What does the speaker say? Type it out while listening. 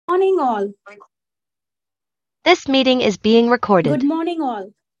morning, all. This meeting is being recorded. Good morning,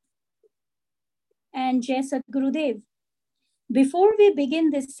 all. And Jai Sadgurudev. Before we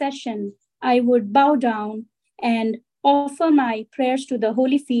begin this session, I would bow down and offer my prayers to the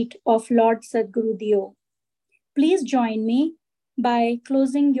holy feet of Lord Sadguru Dio. Please join me by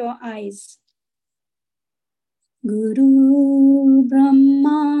closing your eyes. Guru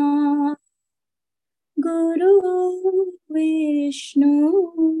Brahma, Guru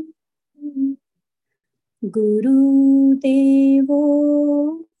Vishnu, Guru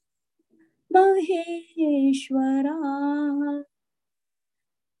Devo Maheshwara,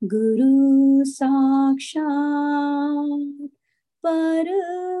 Guru Sakshat Parabrahma,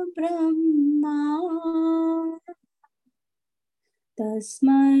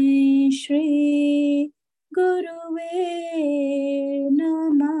 Tasmai Shri Guruve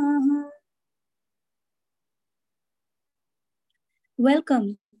Namah.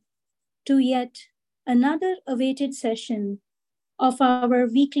 Welcome to yet another awaited session of our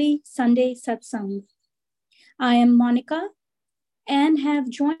weekly Sunday satsang. I am Monica and have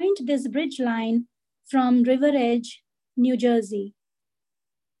joined this bridge line from River Edge, New Jersey.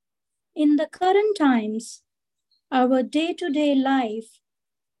 In the current times, our day-to-day life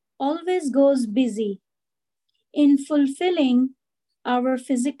always goes busy in fulfilling our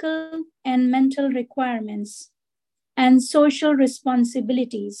physical and mental requirements and social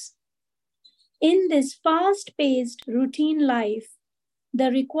responsibilities. In this fast-paced routine life,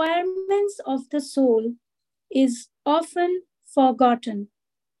 the requirements of the soul is often forgotten.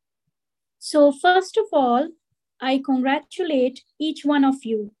 So first of all, I congratulate each one of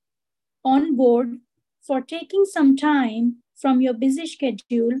you on board for taking some time from your busy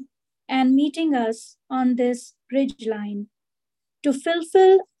schedule and meeting us on this bridge line to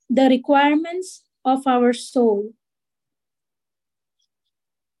fulfill the requirements of our soul.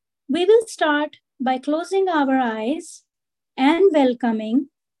 We will start by closing our eyes and welcoming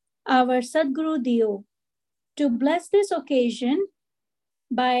our Sadguru Dio to bless this occasion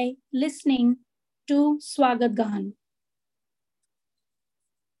by listening to Swagat Gahan.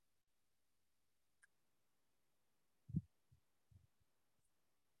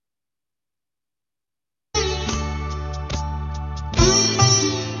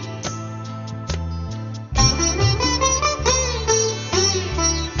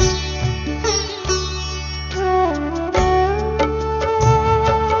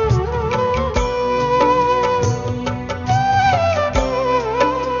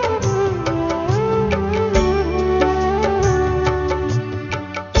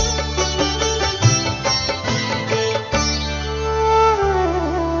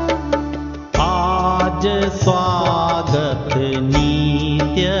 स्वागत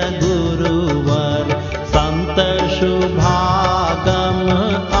नित्य गुरुवर संत शुभागम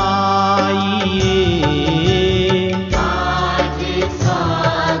आइए। आज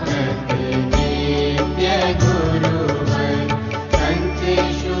स्वागत नित्य गुरुवर संत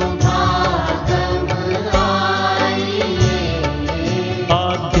शुभागम आइए।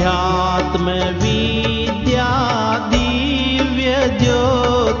 अध्यात्म विद्या दिव्य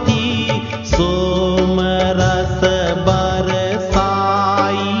ज्योति सोम रस बरसाइए।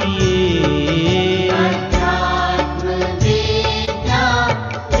 अध्यात्म विद्या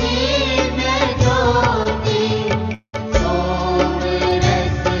दिव्य ज्योति सोम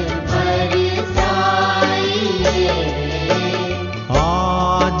रस बरसाइए।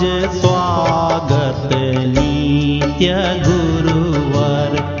 आज स्वागत नित्य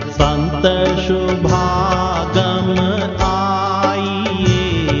गुरुवर संत शुभा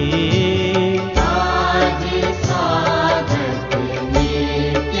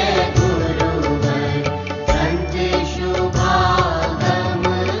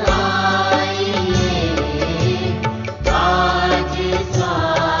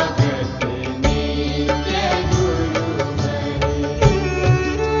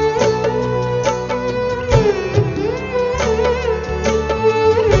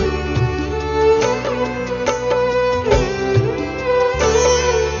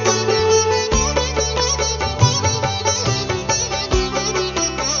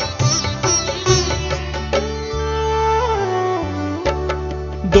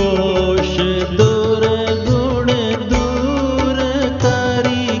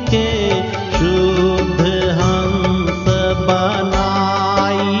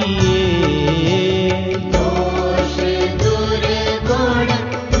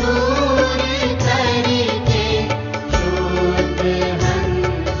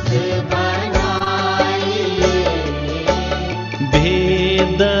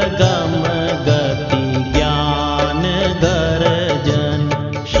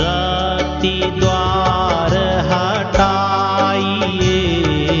शांति द्वार हटाइए।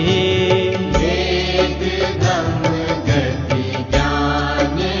 वेद धम्म गति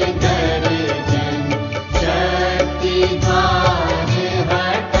ज्ञान गर्जन शक्ति द्वार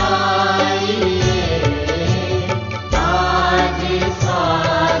हटाइए। आज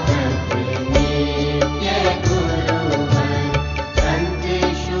स्वागत नित्य गुरुवर संत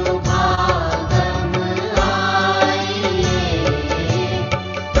शुभागम आइए।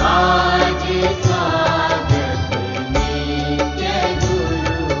 आज स्वागत नित्य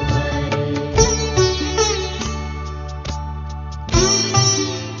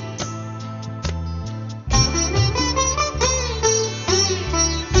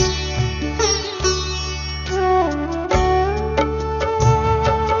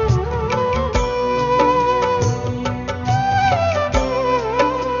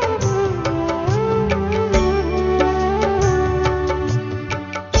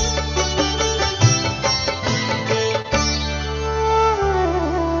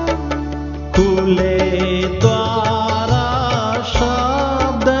खुले द्वारा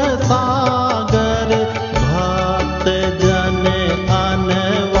शब्द सागर भक्त जन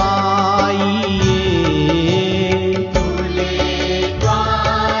अनवाइए। खुले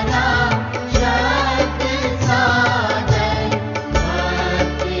द्वारा शब्द सागर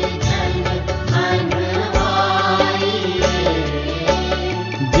भक्त जन अनवाइए।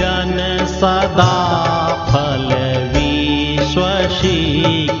 जन सदा फल विश्व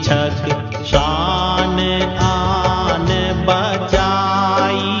शिक्षक शान आन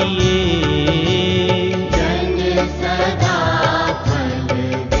बचाइए। जन सदा फल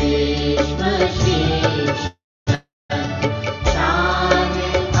विश्व शिक्षक शान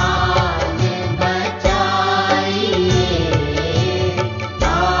आन बचाइए।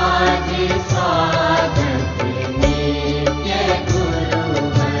 आज स्वागत नित्य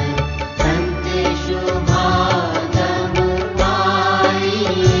गुरुवर संत शुभागम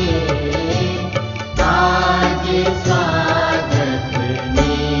आइए। आज स्वागत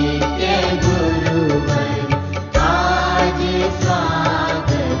नित्य गुरुवर आज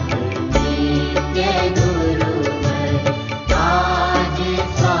स्वागत नित्य गुरुवर आज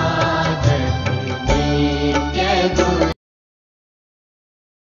स्वागत नित्य गुरुवर।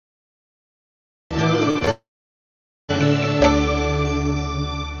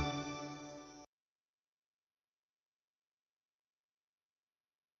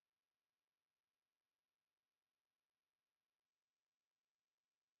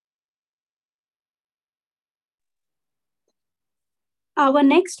 Our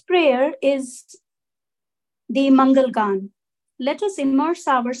next prayer is the Mangal Gan. Let us immerse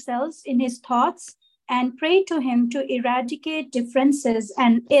ourselves in his thoughts and pray to him to eradicate differences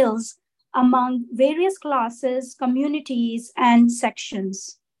and ills among various classes, communities, and sections,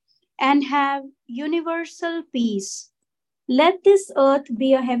 and have universal peace. Let this earth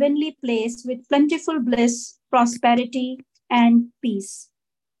be a heavenly place with plentiful bliss, prosperity, and peace.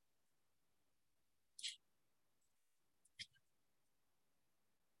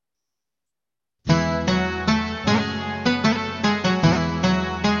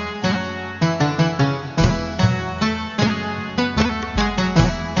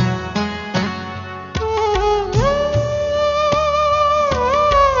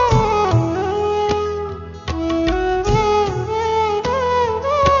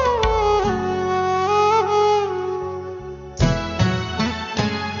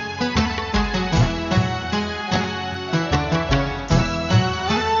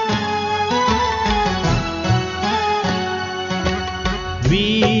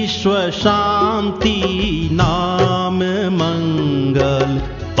 विश्व शांति नाम मंगल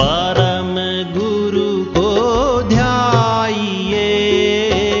परम गुरु को ध्याइए।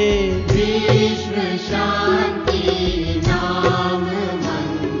 विश्व शांति नाम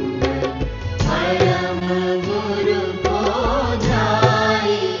मंगल परम गुरु को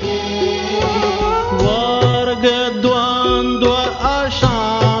ध्याइए। वर्ग द्वंद्व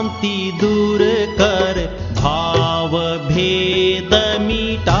अशांति दूर कर भाव भेद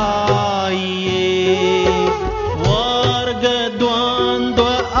मिटाइए। वर्ग द्वंद्व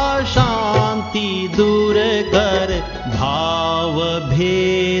अशांति दूर कर भाव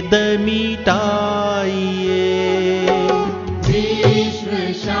भेद मिटाइए। विश्व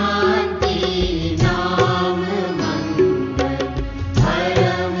शांति नाम मंगल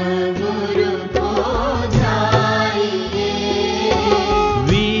परम गुरु को ध्याइए।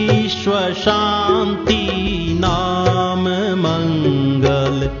 विश्व शांति नाम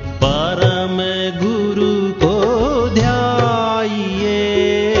मंगल परम गुरु को ध्याइए।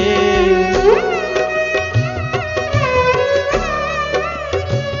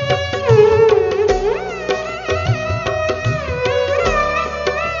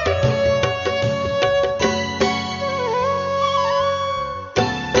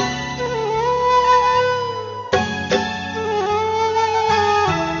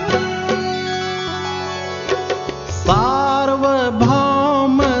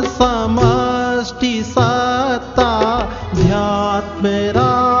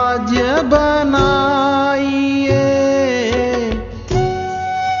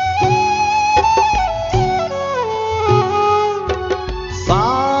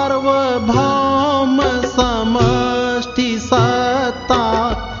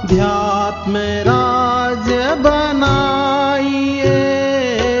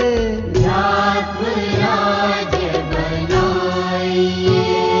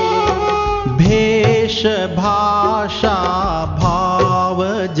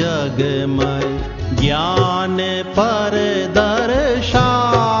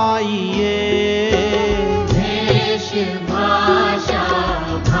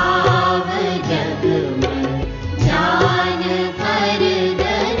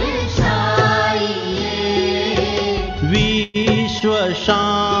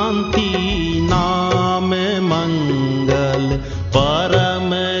 शांति नाम मंगल परम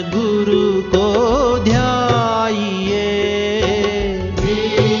गुरु को ध्याइए।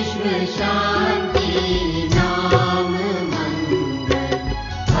 विश्व शांति नाम मंगल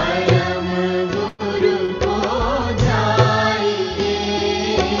परम गुरु को ध्याइए।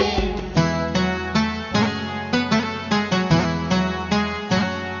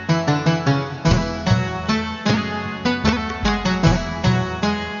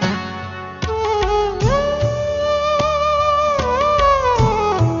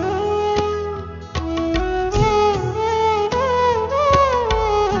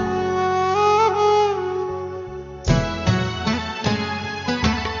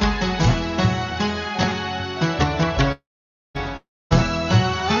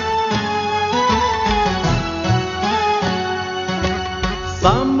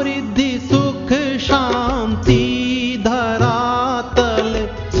 समृद्धि सुख शांति धरातल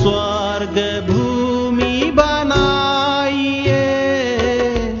स्वर्ग भूमि बनाइए।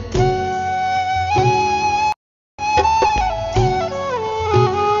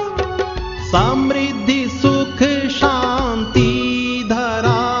 समृद्धि सुख शांति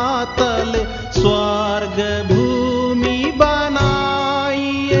धरातल स्वर्ग भूमि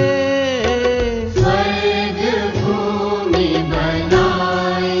बनाइए। स्वर्ग भूमि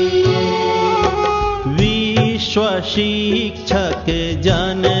बनाइए। विश्व शिक्षक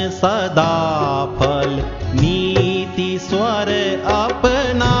जन सदा फल नीति स्वर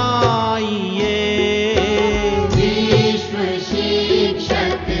अपनाइए। विश्व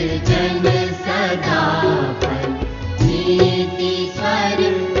शिक्षक जन सदा फल नीति स्वर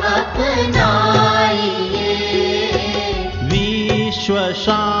अपनाइए। विश्व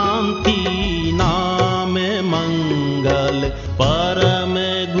शांति नाम मंगल परम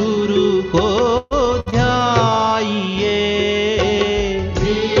गुरु को ध्याइए।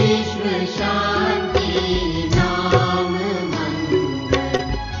 विश्व शांति नाम मंगल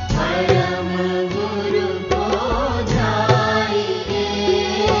परम गुरु को ध्याइए।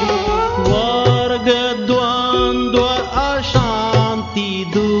 वर्ग द्वंद्व अशांति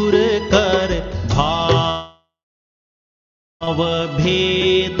दूर कर भाव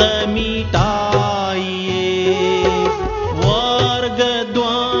भेद मिटाइए। वर्ग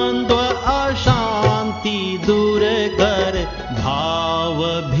द्वंद्व अशांति दूर कर भाव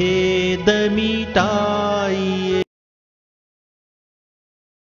भेद मिटाइए।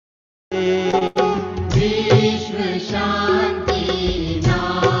 विश्व शांति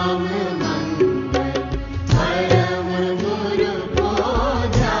नाम मंगल परम गुरु को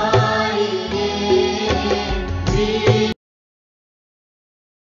ध्याइए। विश्व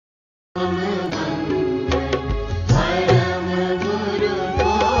मंगल परम गुरु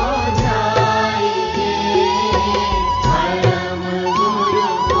को ध्याइए। परम गुरु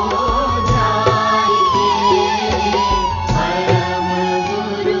को ध्याइए। परम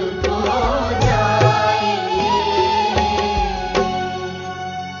गुरु को ध्याइए।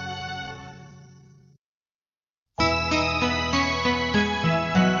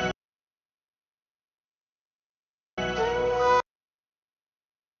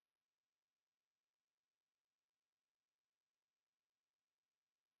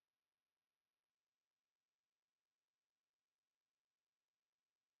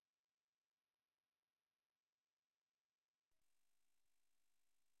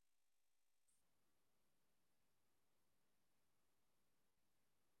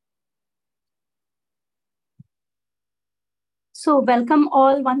 So, welcome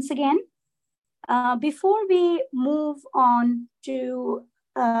all once again. Before we move on to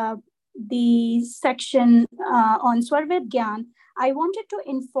the section on Swarved Gyan, I wanted to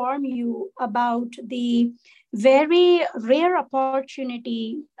inform you about the very rare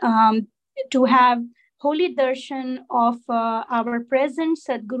opportunity to have holy darshan of our present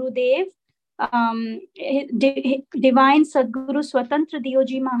Sadguru Dev, Divine Sadguru Swatantra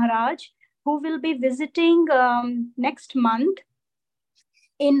Diyoji Maharaj, who will be visiting next month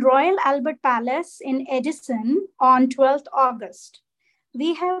in Royal Albert Palace in Edison on 12th August.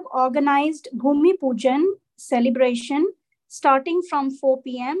 We have organized Bhumi Pujan celebration starting from 4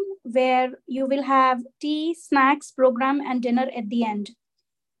 p.m. where you will have tea, snacks, program and dinner at the end.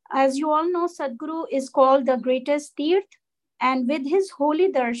 As you all know, Sadguru is called the greatest Tirth, and with his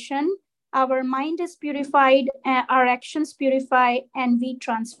holy darshan, our mind is purified, our actions purify, and we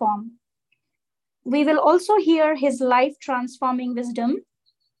transform. We will also hear his life transforming wisdom.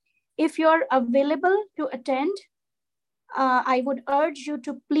 If you're available to attend, I would urge you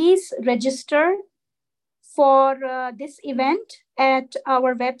to please register for this event at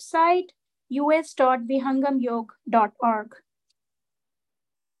our website us.vihangamyog.org.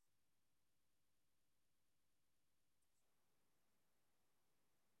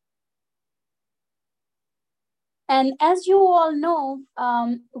 And as you all know,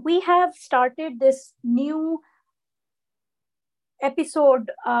 we have started this new episode,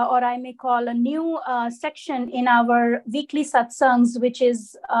 or I may call a new section in our weekly satsangs, which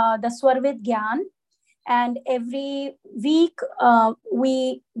is the Swarved Gyan. And every week,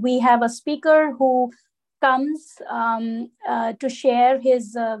 we have a speaker who comes to share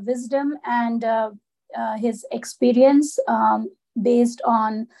his wisdom and his experience based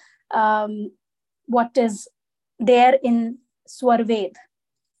on what is there in Swarved.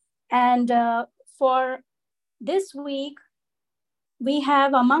 And for this week, we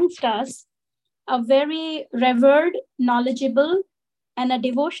have amongst us a very revered, knowledgeable, and a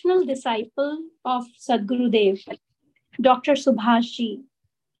devotional disciple of Sadhgurudev, Dr. Subhash Ji.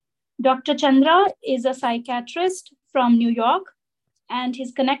 Dr. Chandra is a psychiatrist from New York, and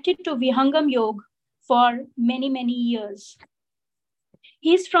he's connected to Vihangam Yoga for many, many years.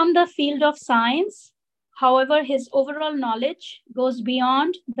 He's from the field of science. However, his overall knowledge goes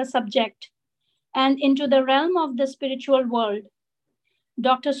beyond the subject and into the realm of the spiritual world.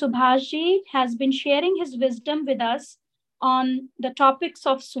 Dr. Subhashji has been sharing his wisdom with us on the topics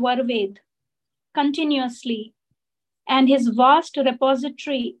of Swarved continuously, and his vast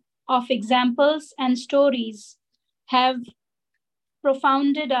repository of examples and stories have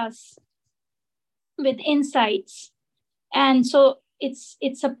profounded us with insights. And so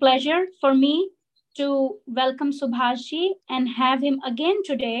it's a pleasure for me to welcome Subhashji and have him again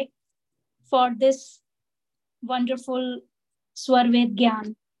today for this wonderful Swarved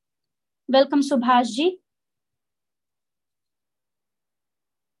Gyan. Welcome, Subhashji.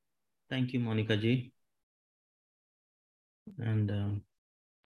 Thank you, Monica ji. And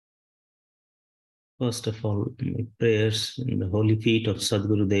first of all, my prayers in the holy feet of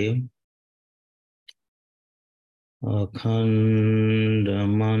Sadhgurudev.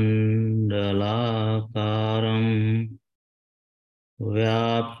 Akhandamandalakaram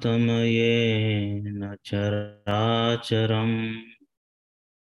Vyaptamayena characharam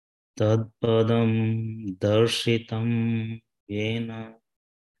Tadpadam darshitam yena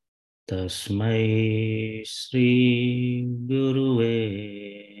Tasmai Sri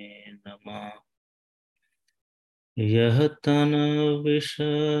Guruve Namah. यह तन विष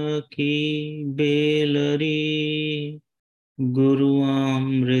की बेलरी गुरु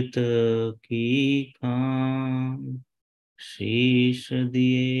अमृत की खान शीश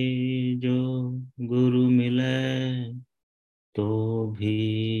दिए जो गुरु मिले तो भी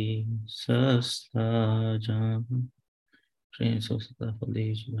सस्ता जान। प्रेम सस्ता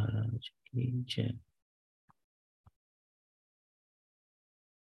फलेश महाराज की जय।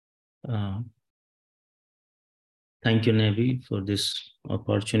 Thank you, Navi, for this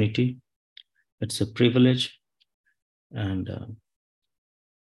opportunity. It's a privilege, and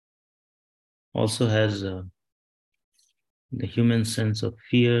also has the human sense of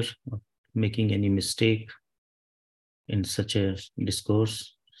fear of making any mistake in such a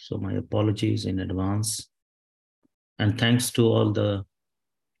discourse. So my apologies in advance. And thanks to all the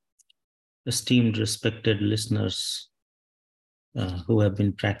esteemed, respected listeners who have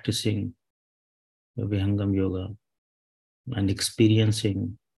been practicing Vihangam Yoga and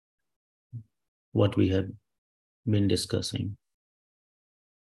experiencing what we have been discussing.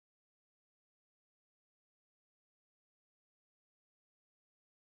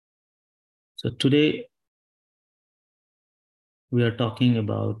 So today we are talking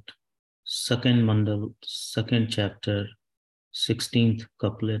about second mandal, second chapter, 16th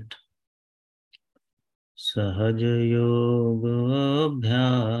couplet. सहज योग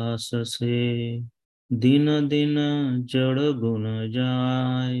अभ्यास से दिन दिन जड़ गुण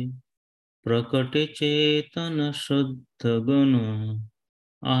जाय प्रकट चेतन शुद्ध गुण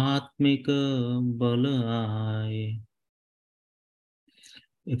आत्मिक बल आय.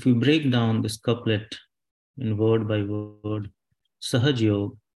 If we break down this couplet in word by word, Sahaj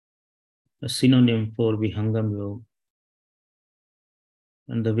Yoga, a synonym for Vihangam Yoga,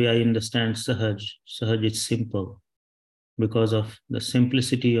 and the way I understand Sahaj is simple because of the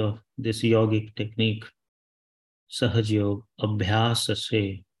simplicity of this yogic technique. Sahaj Yoga, Abhyasa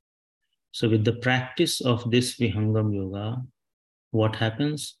se. So with the practice of this Vihangam Yoga, what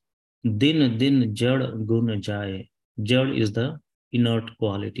happens? Din din jad guna jaye. Jad is the inert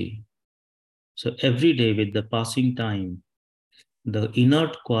quality. So every day with the passing time, the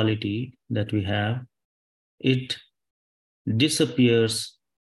inert quality that we have, it disappears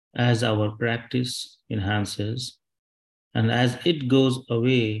as our practice enhances. And as it goes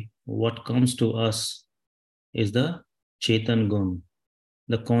away, what comes to us is the Chetan Gun,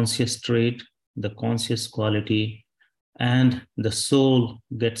 the conscious trait, the conscious quality, and the soul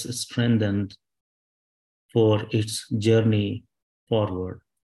gets strengthened for its journey forward.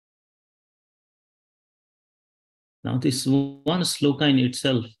 Now, this one sloka in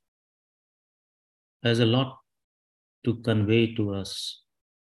itself has a lot to convey to us.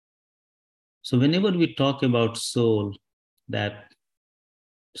 So, whenever we talk about soul, that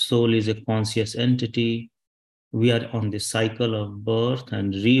soul is a conscious entity, we are on the cycle of birth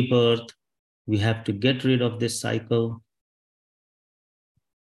and rebirth. We have to get rid of this cycle.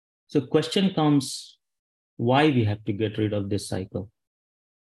 So, question comes, why we have to get rid of this cycle?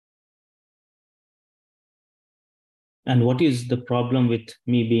 And what is the problem with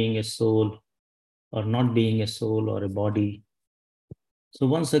me being a soul or not being a soul or a body? So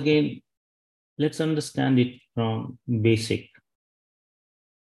once again, let's understand it from basic.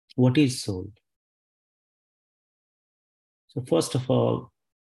 What is soul? So first of all,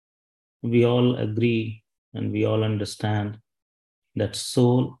 we all agree and we all understand that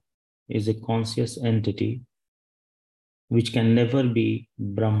soul is a conscious entity which can never be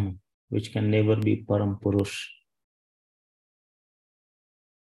Brahma, which can never be Param Purush.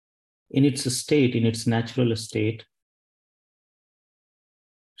 In its state, in its natural state,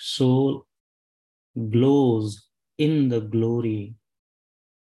 soul glows in the glory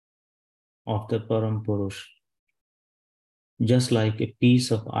of the Param Purush, just like a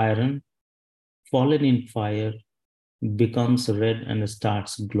piece of iron fallen in fire becomes red and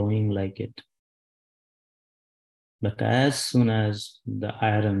starts glowing like it. But as soon as the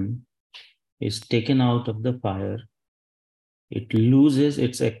iron is taken out of the fire, it loses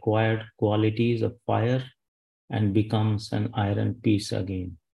its acquired qualities of fire and becomes an iron piece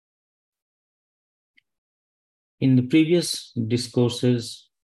again. In the previous discourses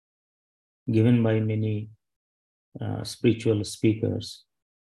given by many spiritual speakers,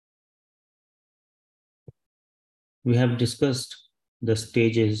 we have discussed the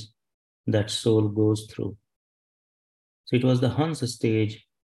stages that soul goes through. So it was the Hans stage,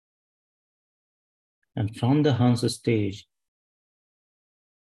 and from the Hans stage,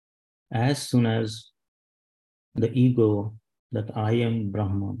 as soon as the ego that I am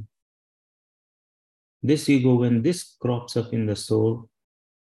Brahman, this ego, when this crops up in the soul,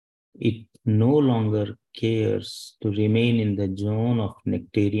 it no longer cares to remain in the zone of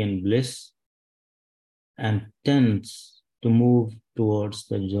nectarian bliss and tends to move towards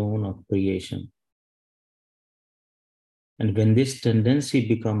the zone of creation. And when this tendency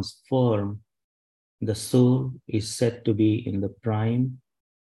becomes firm, the soul is said to be in the prime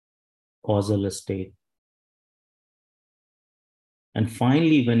causal state. And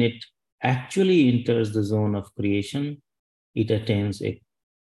finally, when it actually enters the zone of creation, it attains a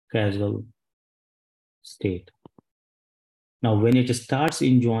causal state. Now, when it starts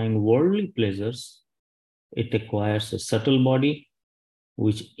enjoying worldly pleasures, it acquires a subtle body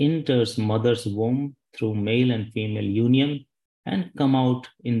which enters mother's womb through male and female union and come out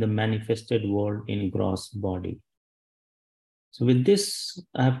in the manifested world in gross body. So with this,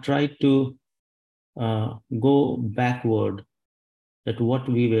 I have tried to go backward that what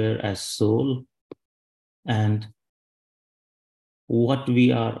we were as soul and what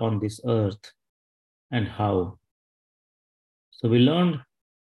we are on this earth and how. So we learned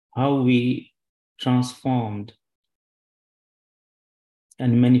how we transformed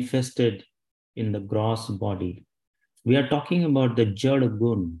and manifested in the gross body. We are talking about the Jad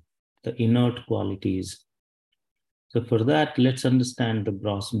Gun, the inert qualities. So for that, let's understand the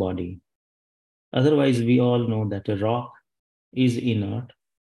gross body. Otherwise, we all know that a rock is inert.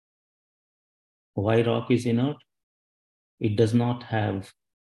 Why rock is inert? It does not have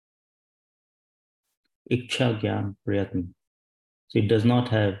iksha gyan prayatna. So it does not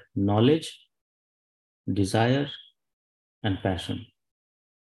have knowledge, desire, and passion.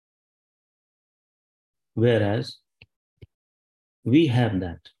 Whereas we have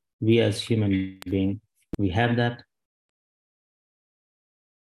that. We as human beings, we have that.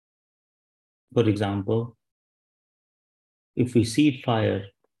 For example, if we see fire,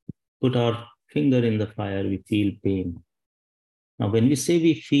 put our finger in the fire, we feel pain. Now, when we say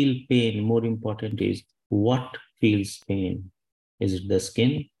we feel pain, more important is what feels pain. Is it the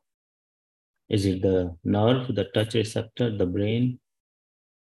skin? Is it the nerve, the touch receptor, the brain?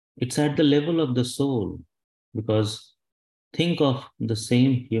 It's at the level of the soul, because think of the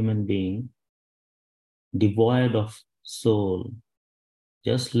same human being devoid of soul,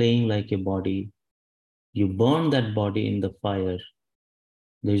 just laying like a body. You burn that body in the fire.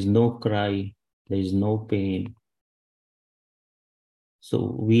 There is no cry, there is no pain.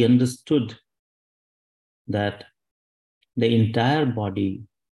 So we understood that the entire body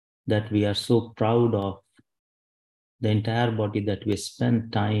that we are so proud of, the entire body that we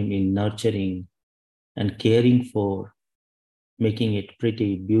spend time in nurturing, and caring for, making it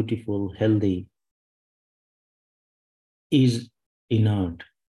pretty, beautiful, healthy, is inert.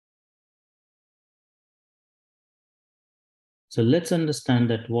 So let's understand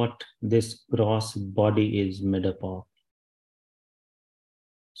that what this gross body is made up of.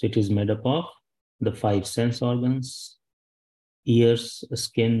 So it is made up of the 5 sense organs: ears,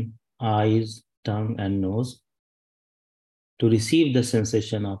 skin, eyes, tongue, and nose, to receive the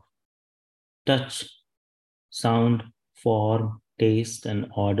sensation of touch, sound, form, taste, and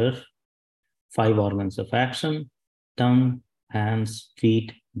odor. 5 organs of action: tongue, hands,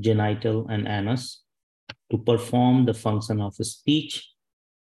 feet, genital, and anus, to perform the function of speech,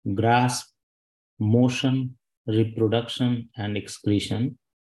 grasp, motion, reproduction, and excretion.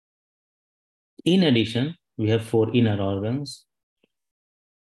 In addition, we have 4 inner organs: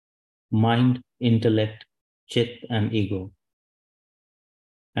 mind, intellect, chit, and ego.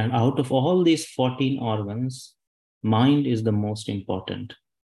 And out of all these 14 organs, mind is the most important,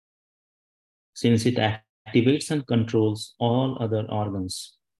 since it activates and controls all other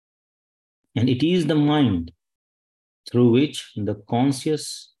organs. And it is the mind through which the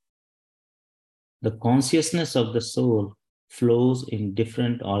consciousness of the soul flows in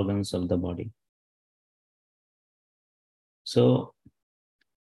different organs of the body. So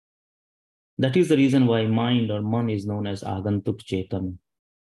that is the reason why mind or man is known as Agantuk Chetan.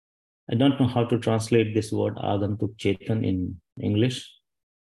 I don't know how to translate this word Agantuk Chetan in English,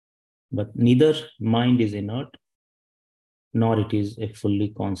 but neither mind is inert, nor it is a fully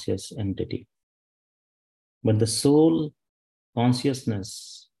conscious entity. But the soul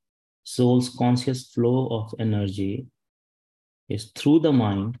consciousness, soul's conscious flow of energy is through the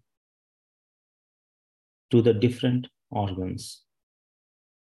mind to the different organs.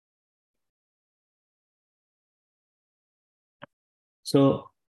 So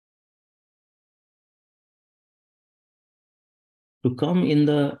to come in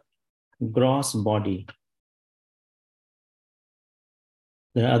the gross body,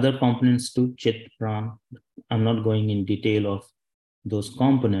 there are other components to Chit Pran. I'm not going in detail of those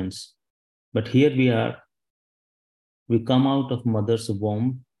components, but here we come out of mother's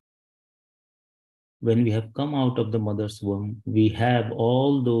womb. When we have come out of the mother's womb, we have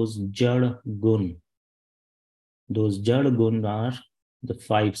all those Jad Gun. Those Jad Gun are the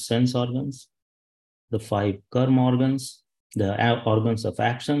 5 sense organs, the 5 karma organs, the organs of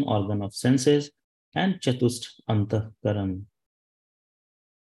action, organ of senses, and Chatust Antahkaran.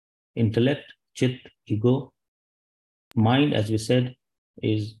 Intellect, Chit, ego. Mind, as we said,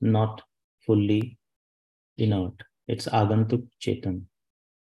 is not fully inert. It's Agantuk Chetan.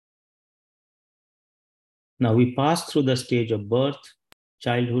 Now we pass through the stage of birth,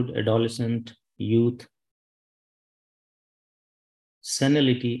 childhood, adolescent, youth,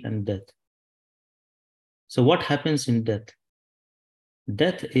 senility, and death. So what happens in death?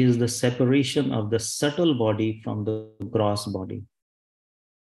 Death is the separation of the subtle body from the gross body.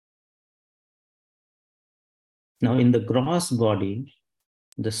 Now in the gross body,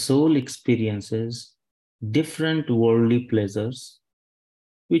 the soul experiences different worldly pleasures,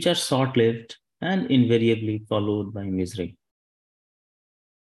 which are short-lived and invariably followed by misery.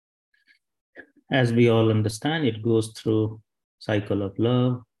 As we all understand, it goes through cycle of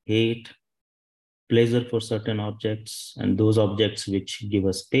love, hate, pleasure for certain objects, and those objects which give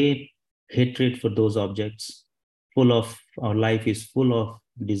us pain, hatred for those objects. Our life is full of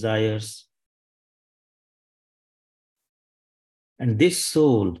desires. And this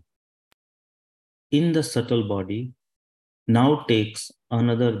soul in the subtle body now takes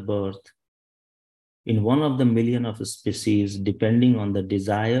another birth in one of the million of species, depending on the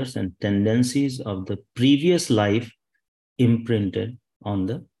desires and tendencies of the previous life imprinted on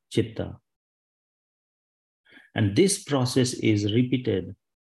the chitta. And this process is repeated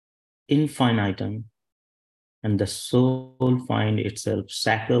infinitum, and the soul finds itself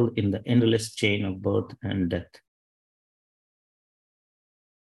shackled in the endless chain of birth and death.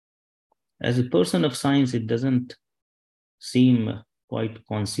 As a person of science, it doesn't seem quite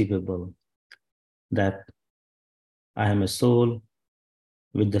conceivable that I am a soul,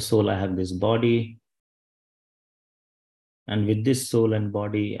 with the soul I have this body, and with this soul and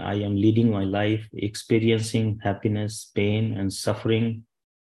body I am leading my life, experiencing happiness, pain, and suffering.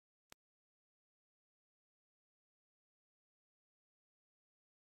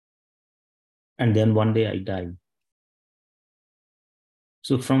 And then one day I die.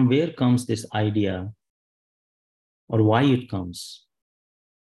 So from where comes this idea, or why it comes,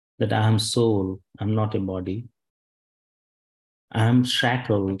 that I am soul, I'm not a body, I am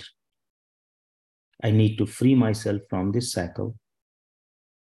shackled, I need to free myself from this shackle.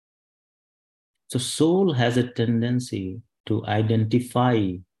 So soul has a tendency to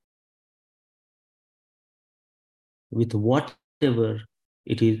identify with whatever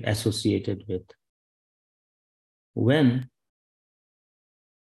it is associated with. When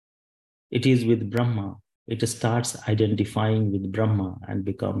it is with Brahma, it starts identifying with Brahma and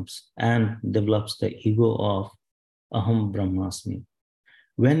develops the ego of Aham Brahmasmi.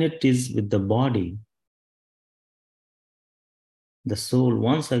 When it is with the body, the soul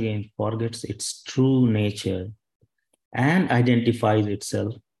once again forgets its true nature and identifies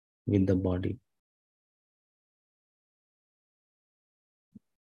itself with the body.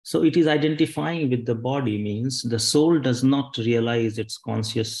 So it is identifying with the body means the soul does not realize its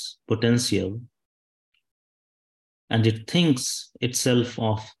conscious potential, and it thinks itself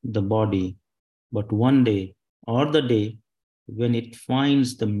of the body. But one day, or the day when it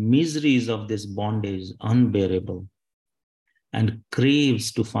finds the miseries of this bondage unbearable and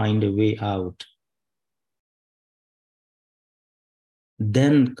craves to find a way out,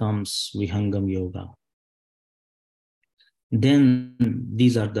 then comes Vihangam Yoga. Then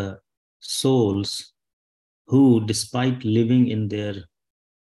these are the souls who, despite living in their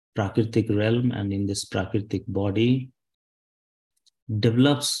Prakritic realm and in this Prakritic body,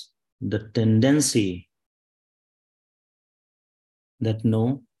 develops the tendency that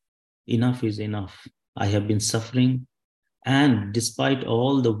no, enough is enough. I have been suffering, and despite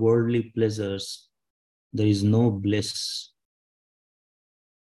all the worldly pleasures, there is no bliss.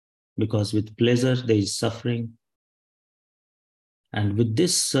 Because with pleasure, there is suffering. And with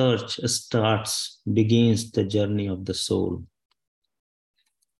this search begins the journey of the soul.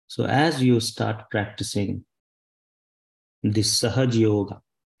 So as you start practicing this Sahaj Yoga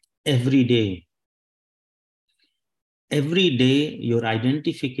every day, your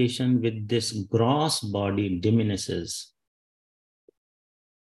identification with this gross body diminishes.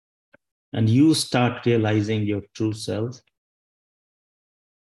 And you start realizing your true self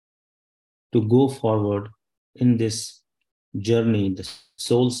to go forward in this journey, the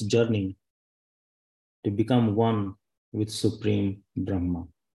soul's journey, to become one with Supreme Brahma.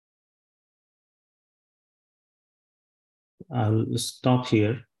 I'll stop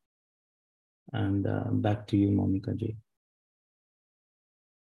here and back to you, Monica Ji.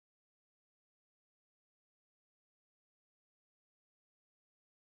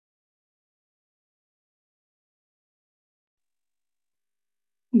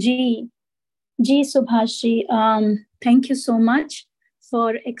 Ji, Subhashi, thank you so much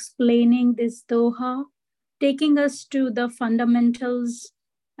for explaining this Doha, taking us to the fundamentals,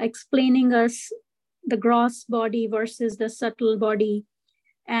 explaining us the gross body versus the subtle body,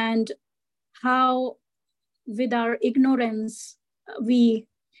 and how with our ignorance, we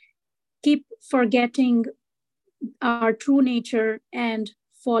keep forgetting our true nature and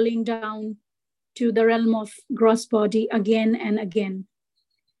falling down to the realm of gross body again and again.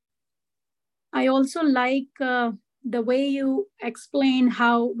 I also like the way you explain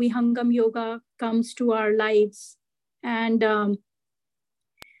how Vihangam Yoga comes to our lives. And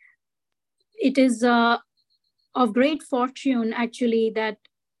it is of great fortune, actually, that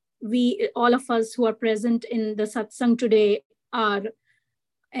all of us who are present in the satsang today are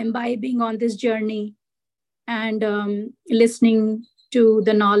imbibing on this journey and listening to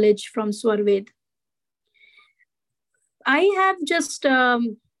the knowledge from Swarved. I have just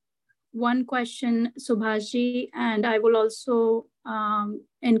one question, Subhashi, and I will also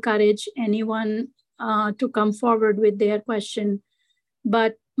encourage anyone to come forward with their question.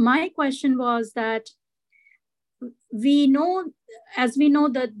 But my question was that we know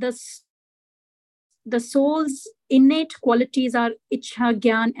that the soul's innate qualities are Ichha,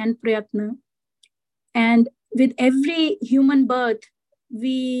 Gyan, and Prayatna. And with every human birth,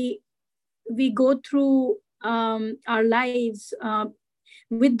 we go through our lives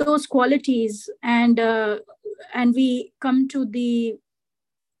with those qualities, and we come to the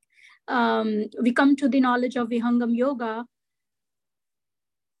knowledge of Vihangam Yoga.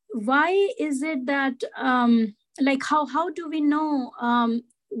 Why is it that how do we know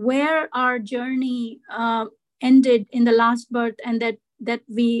where our journey ended in the last birth, and that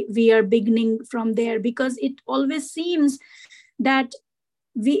we are beginning from there? Because it always seems that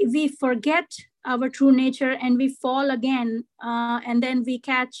we forget our true nature and we fall again, and then we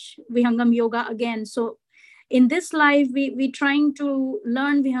catch Vihangam Yoga again. So in this life, we trying to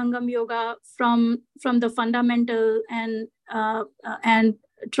learn Vihangam Yoga from the fundamental and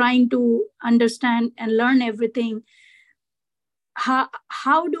trying to understand and learn everything.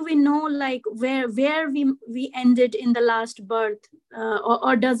 How do we know where we ended in the last birth,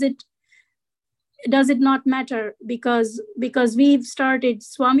 or does it does it not matter? Because we've started,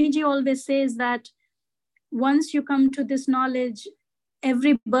 Swamiji always says that once you come to this knowledge,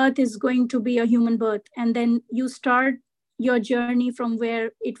 every birth is going to be a human birth, and then you start your journey from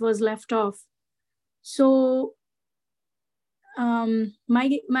where it was left off. So that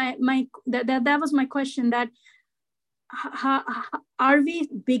was my question, that are we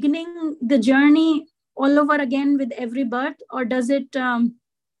beginning the journey all over again with every birth, or does it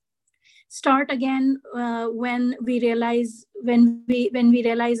start again when we realize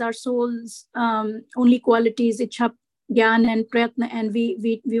our soul's only qualities, ichha, gyan and prayatna, and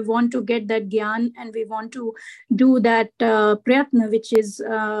we want to get that gyan, and we want to do that prayatna, which is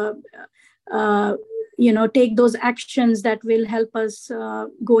take those actions that will help us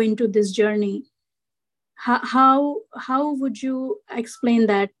go into this journey. How would you explain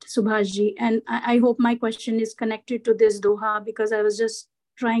that, Subhashji? And I hope my question is connected to this doha, because I was just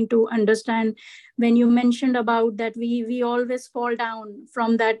trying to understand when you mentioned about that we always fall down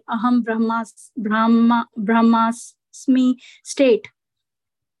from that aham brahmasmi state.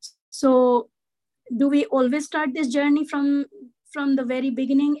 So do we always start this journey from the very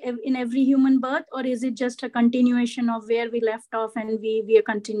beginning in every human birth, or is it just a continuation of where we left off and we are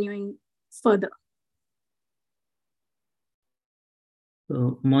continuing further?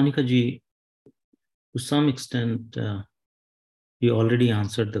 Monica ji, to some extent, you already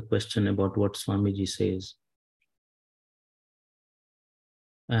answered the question about what Swamiji says.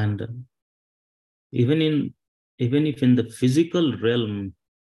 And even if in the physical realm,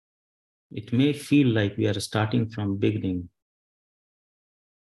 it may feel like we are starting from beginning,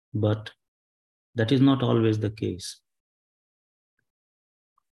 but that is not always the case.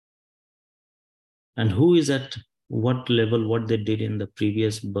 And who is at what level, what they did in the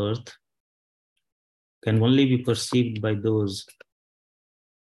previous birth, can only be perceived by those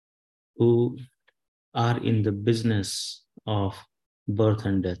who are in the business of birth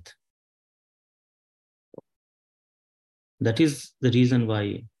and death. That is the reason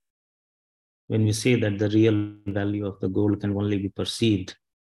why when we say that the real value of the gold can only be perceived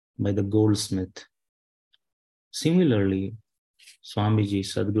by the goldsmith. Similarly, Swamiji,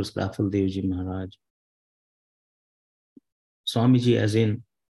 Sadhguru Srafal Devji Maharaj, Swamiji as in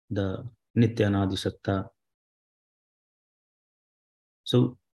the Nityanadi Satta.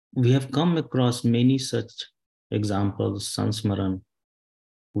 So we have come across many such examples, Sansmaran,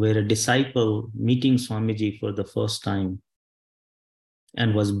 where a disciple meeting Swamiji for the first time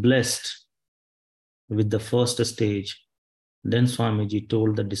and was blessed with the first stage. Then Swamiji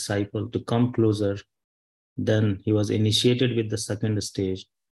told the disciple to come closer. Then he was initiated with the second stage.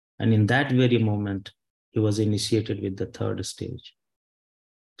 And in that very moment, he was initiated with the third stage.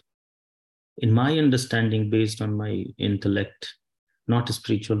 In my understanding, based on my intellect, not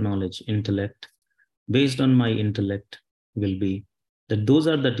spiritual knowledge, intellect, based on my intellect will be that those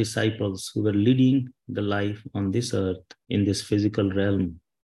are the disciples who were leading the life on this earth, in this physical realm.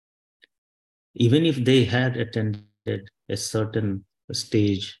 Even if they had attended a certain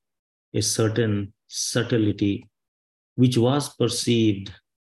stage, a certain subtlety, which was perceived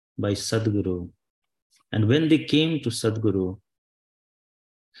by Sadhguru. And when they came to Sadhguru,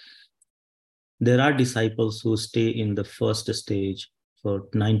 there are disciples who stay in the first stage for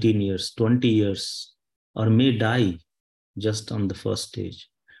 19 years, 20 years, or may die just on the first stage.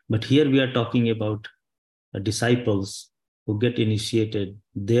 But here we are talking about disciples who get initiated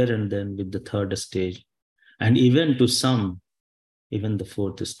there and then with the third stage, and even to some, even the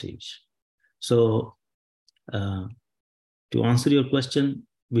fourth stage. So to answer your question,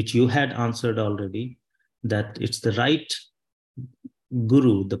 which you had answered already, that it's the right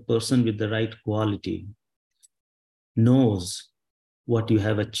guru, the person with the right quality, knows what you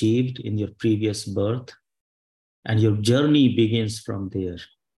have achieved in your previous birth, and your journey begins from there.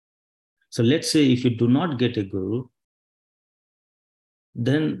 So let's say if you do not get a guru,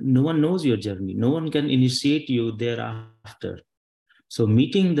 then no one knows your journey. No one can initiate you thereafter. So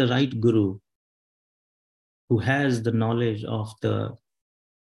meeting the right guru who has the knowledge of the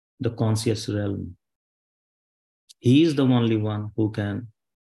conscious realm, he is the only one who can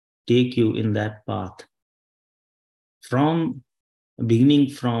take you in that path from beginning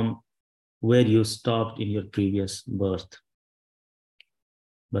from where you stopped in your previous birth.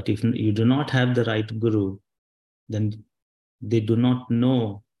 But if you do not have the right guru, then they do not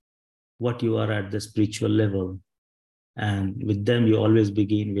know what you are at the spiritual level. And with them, you always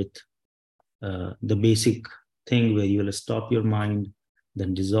begin with the basic thing where you will stop your mind,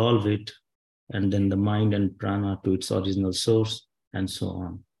 then dissolve it, and then the mind and prana to its original source, and so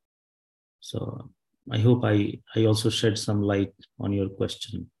on. So I hope I also shed some light on your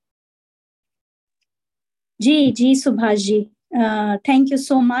question. Ji Subhash ji, thank you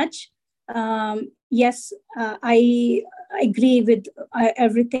so much. Yes, I agree with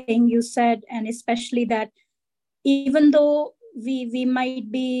everything you said, and especially that even though we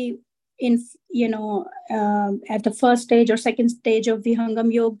might be in, at the first stage or second stage of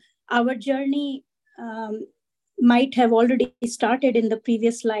Vihangam Yoga, our journey might have already started in the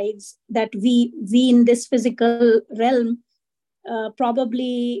previous lives, that we in this physical realm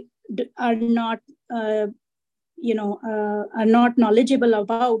probably are not are not knowledgeable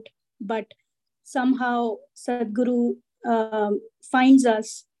about, but somehow Sadguru finds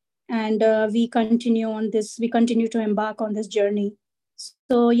us, and we continue to embark on this journey.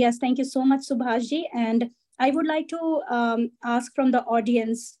 So yes, thank you so much, Subhashji. And I would like to ask from the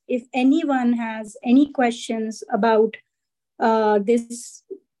audience if anyone has any questions about this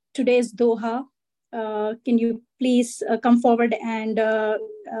today's Doha. Can you please come forward and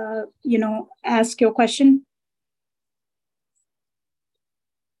ask your question?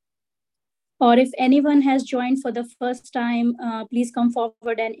 Or if anyone has joined for the first time, please come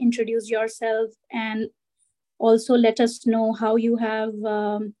forward and introduce yourself, and also let us know how you have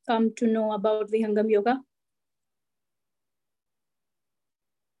come to know about Vihangam Yoga.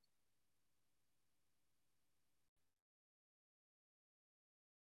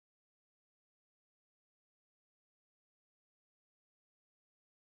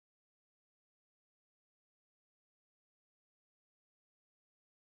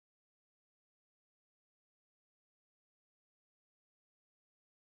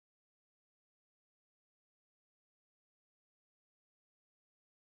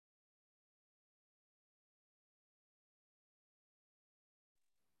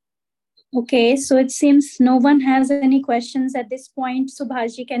 Okay, so it seems no one has any questions at this point.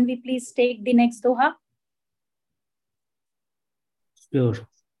 Subhashi, can we please take the next Doha? Sure.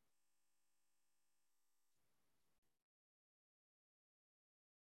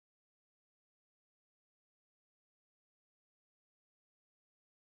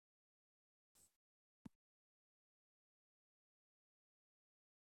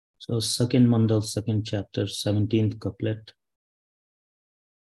 So second mandal, second chapter, 17th couplet.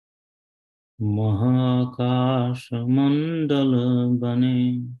 महाकाश मंडल बने,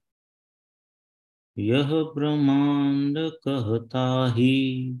 यह ब्रह्मांड कहता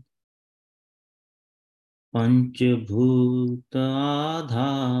ही, पंचभूत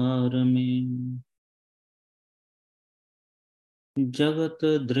आधार में, जगत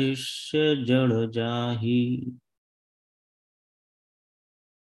दृश्य जड़ जाही.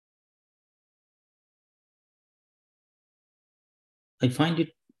 I find it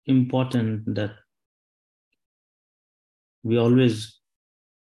important that we always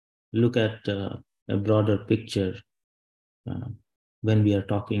look at a broader picture when we are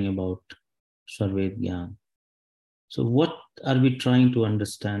talking about Swarved Wisdom. So what are we trying to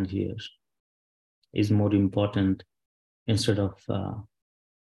understand here is more important, instead of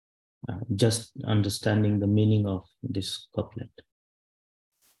just understanding the meaning of this couplet.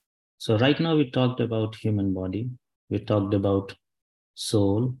 So right now we talked about human body, we talked about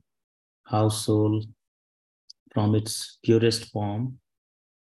soul, how soul from its purest form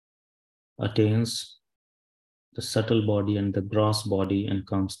attains the subtle body and the gross body and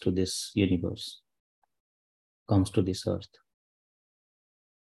comes to this universe, comes to this earth.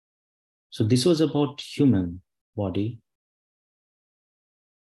 So this was about human body.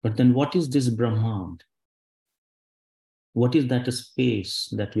 But then what is this Brahmand? What is that space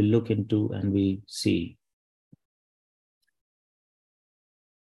that we look into and we see?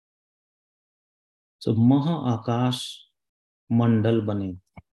 So Maha Akash Mandal Bane.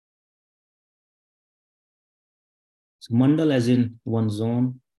 So Mandal as in one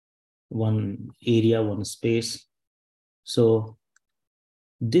zone, one area, one space. So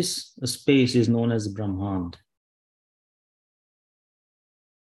this space is known as Brahmand.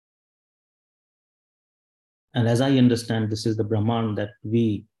 And as I understand, this is the Brahman that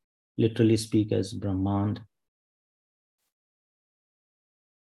we literally speak as Brahmand.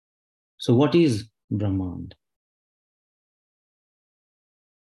 So what is Brahmand?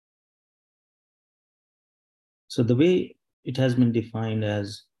 So the way it has been defined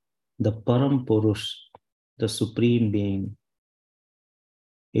as the Param Purush, the Supreme Being,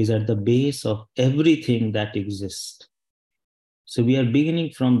 is at the base of everything that exists. So we are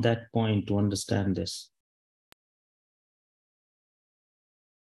beginning from that point to understand this.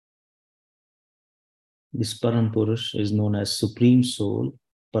 This Param Purush is known as Supreme Soul,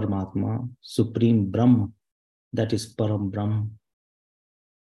 Paramatma, Supreme Brahma, that is Param Brahma,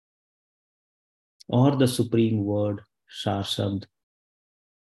 or the Supreme Word, Shar Shabd.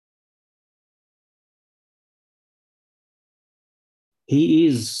 He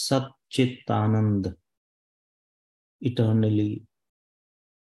is Sat Chit Anand, eternally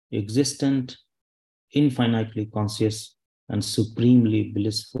existent, infinitely conscious, and supremely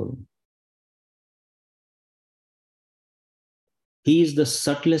blissful. He is the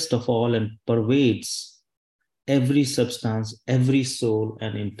subtlest of all and pervades every substance, every soul,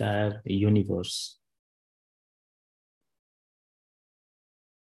 and entire universe.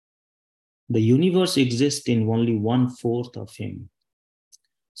 The universe exists in only 1/4 of him.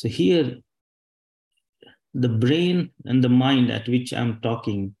 So here, the brain and the mind at which I'm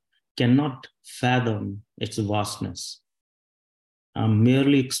talking cannot fathom its vastness. I'm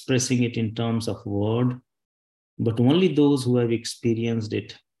merely expressing it in terms of word, but only those who have experienced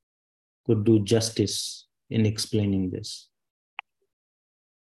it could do justice in explaining this.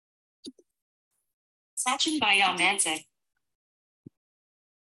 Sachin Biomanzik.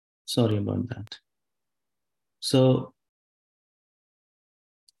 Sorry about that. So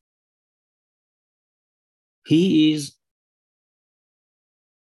he is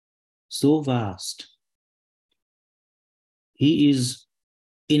so vast. He is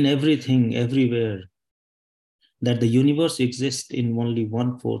in everything, everywhere, that the universe exists in only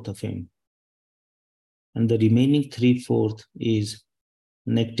 1/4 of him. And the remaining 3/4 is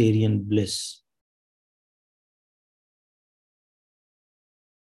nectarian bliss.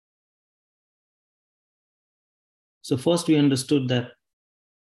 So first we understood that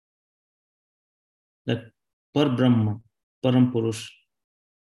Par-Brahma, Param Purush,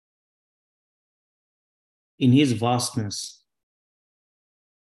 in his vastness,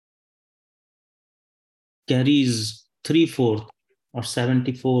 carries 3/4 or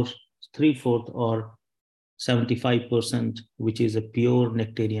 74, 3/4 or 75%, which is a pure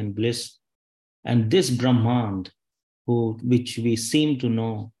nectarian bliss. And this Brahmand, which we seem to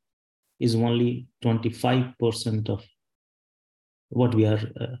know, is only 25% of what we are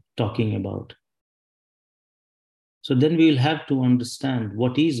talking about. So then we will have to understand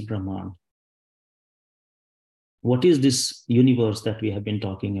what is Brahman. What is this universe that we have been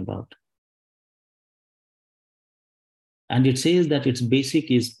talking about? And it says that its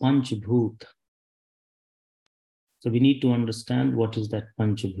basic is Panchbhut. So we need to understand what is that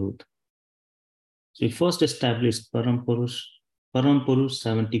Panchbhut. So we first established Param Purush. Param Purush,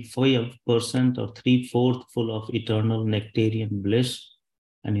 75% or 3/4 full of eternal nectarian bliss,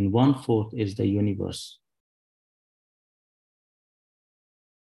 and in 1/4 is the universe.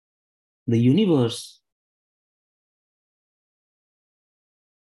 The universe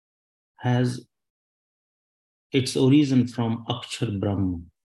has its origin from Akshar Brahma.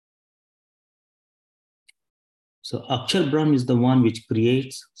 So Akshar Brahma is the one which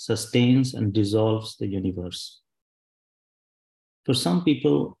creates, sustains, and dissolves the universe. For some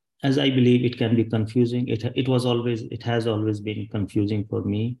people, as I believe, it can be confusing. It has always been confusing for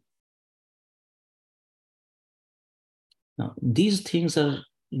me. Now, these things are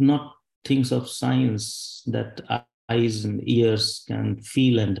not things of science that eyes and ears can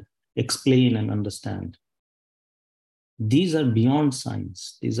feel and explain and understand. These are beyond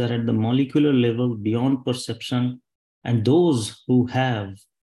science. These are at the molecular level, beyond perception. And those who have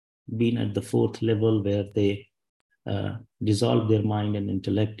been at the 4th level, where they dissolve their mind and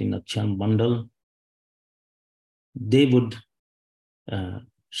intellect in a Cham bundle, they would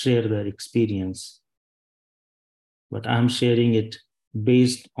share their experience. But I'm sharing it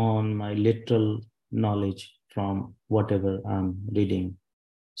based on my literal knowledge from whatever I'm reading.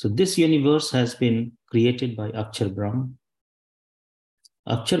 So this universe has been created by Akshar Brahma.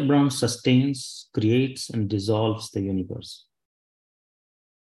 Akshar Brahma sustains, creates, and dissolves the universe.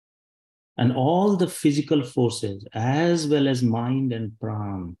 And all the physical forces, as well as mind and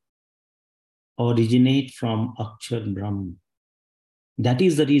pran, originate from Akshar Brahma. That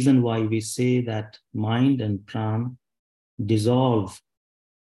is the reason why we say that mind and pran dissolve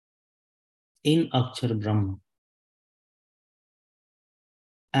in Akshar Brahma.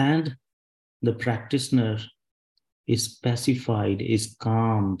 And the practitioner is pacified, is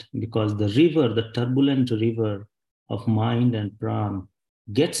calmed, because the river, the turbulent river of mind and pran,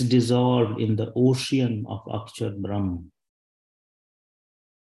 gets dissolved in the ocean of Akshar Brahma.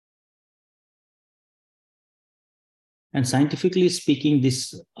 And scientifically speaking,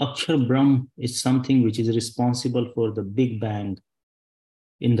 this Akshar Brahma is something which is responsible for the Big Bang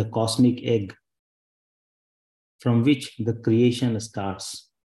in the cosmic egg, from which the creation starts.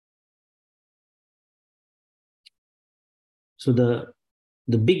 So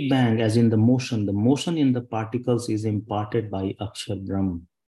the Big Bang, as in the motion in the particles is imparted by Akshar Brahma.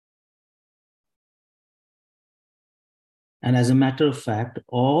 And as a matter of fact,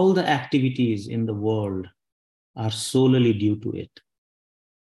 all the activities in the world are solely due to it.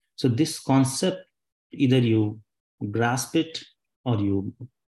 So this concept, either you grasp it or you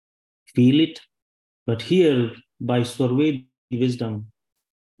feel it. But here, by Swarved Wisdom,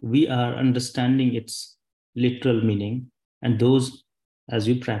 we are understanding its literal meaning. And those, as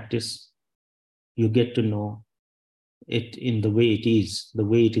you practice, you get to know it in the way it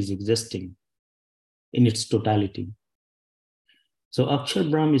is existing in its totality. So Akshar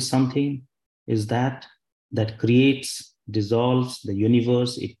Brahm is something, is that creates, dissolves the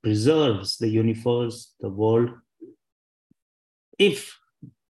universe, it preserves the universe, the world. If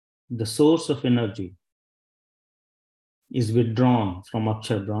the source of energy is withdrawn from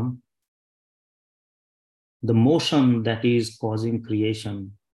Akshar Brahm, the motion that is causing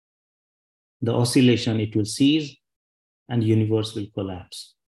creation, the oscillation, it will cease and the universe will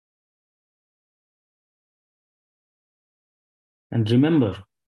collapse. And remember,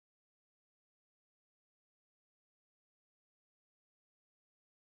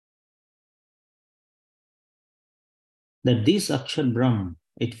 that this Akshar Brahm,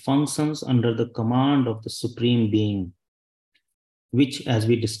 it functions under the command of the Supreme Being, which, as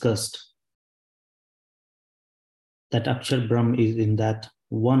we discussed, that Akshar Brahm is in that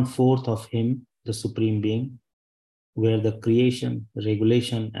 1/4 of him, the Supreme Being, where the creation,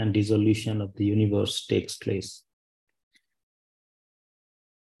 regulation, and dissolution of the universe takes place.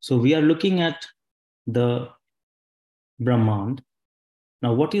 So we are looking at the Brahmand.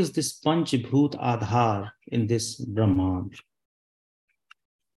 Now, what is this Panchbhut Adhar in this Brahmand?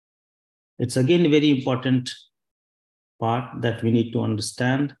 It's again a very important part that we need to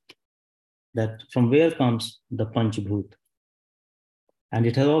understand, that from where comes the Panchbhut. And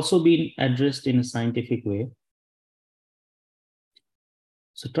it has also been addressed in a scientific way.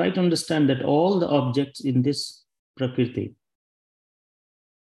 So try to understand that all the objects in this Prakriti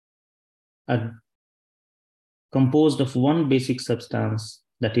are composed of one basic substance,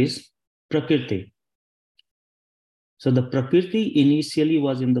 that is Prakriti. So the Prakriti initially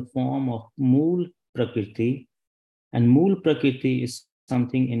was in the form of Mool Prakriti, and Mool Prakriti is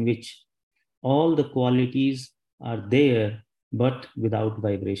something in which all the qualities are there, but without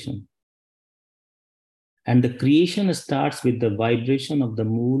vibration. And the creation starts with the vibration of the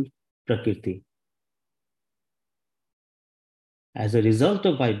Mool Prakriti. As a result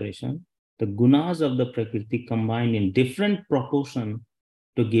of vibration, the gunas of the Prakriti combine in different proportion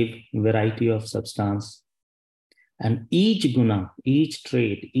to give variety of substance. And each guna, each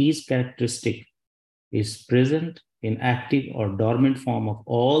trait, each characteristic is present in active or dormant form of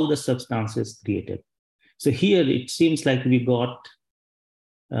all the substances created. So here it seems like we got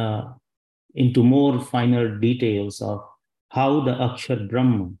into more finer details of how the Akshar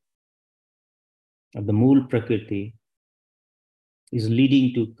Brahma, of the Mool Prakriti, is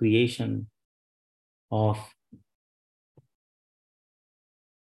leading to creation of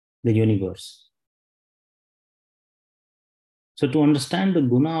the universe. So to understand the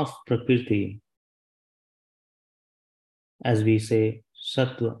guna of Prakriti, as we say,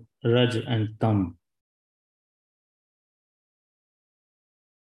 Sattva, Raj, and Tam,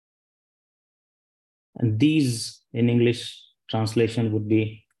 and these in English translation would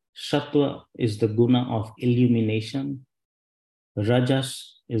be: Sattva is the guna of illumination,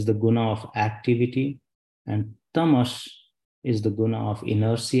 Rajas is the guna of activity, and Tamas is the guna of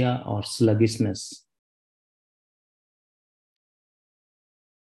inertia or sluggishness.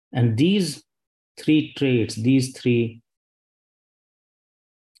 And these three traits, these three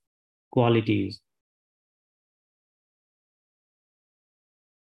qualities,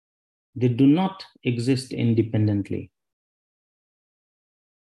 they do not exist independently.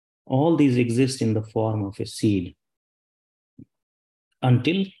 All these exist in the form of a seed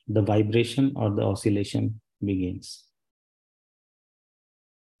until the vibration or the oscillation begins.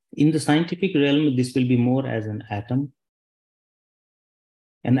 In the scientific realm, this will be more as an atom.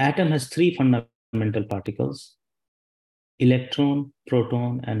 An atom has three fundamental particles: electron,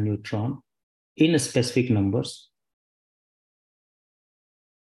 proton, and neutron, in specific numbers.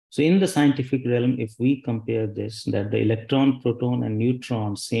 So in the scientific realm, if we compare this, that the electron, proton, and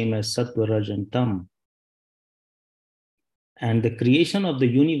neutron, same as Sattva, Raj, and Tam, and the creation of the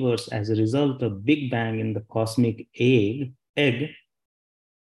universe as a result of Big Bang in the cosmic egg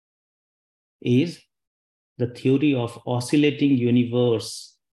is the theory of oscillating universe,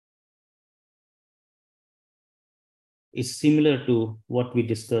 is similar to what we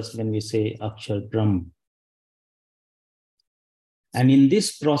discussed when we say Akshar Brahm. And in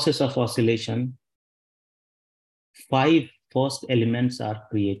this process of oscillation, 5 first elements are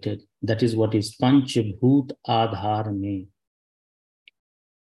created. That is what is Panchbhut Adhar mein.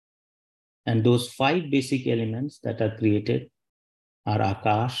 And those 5 basic elements that are created are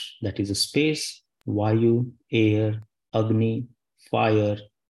Akash, that is space, Vayu, air, Agni, fire,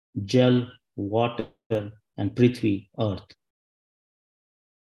 Jal, water, and Prithvi, earth.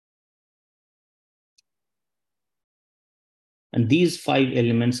 And these 5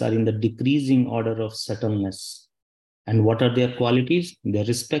 elements are in the decreasing order of subtleness. And what are their qualities? Their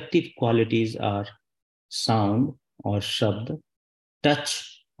respective qualities are sound or shabd,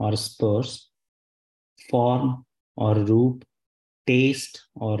 touch or spurs, form or roop, taste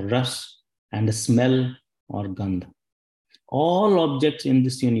or ras, and smell or gandh. All objects in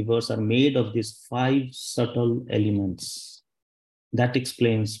this universe are made of these 5 subtle elements. That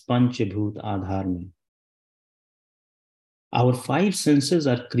explains Panchabhut Adharme. Our 5 senses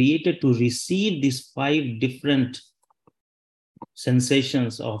are created to receive these 5 different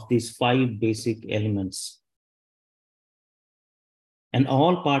sensations of these 5 basic elements. And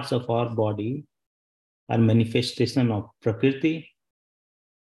all parts of our body are manifestation of Prakriti,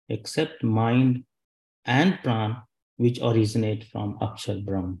 except mind and Pran, which originate from Akshar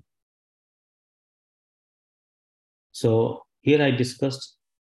Brahm. So here I discussed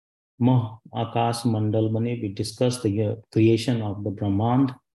Mah Akas Mandal Bane, we discussed the creation of the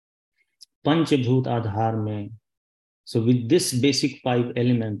Brahmand. Panchabhut Adhar mein. So with this basic 5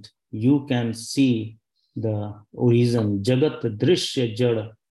 element, you can see the origin. Jagat Drishya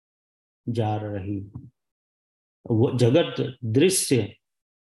Jad Jar Rahi. Jagat Drishya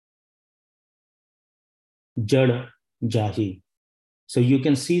Jad Jahi. So you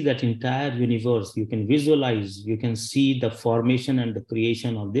can see that entire universe, you can visualize, you can see the formation and the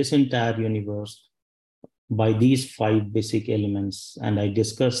creation of this entire universe by these 5 basic elements. And I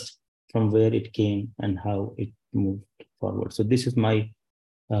discussed from where it came and how it moved forward. So this is my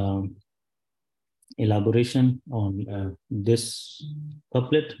elaboration on this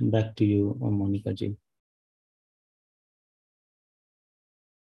couplet. Back to you, Monica ji.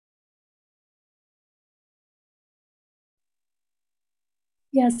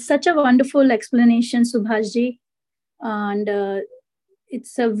 Yes, such a wonderful explanation, Subhashji. And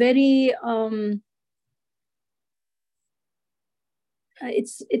it's a very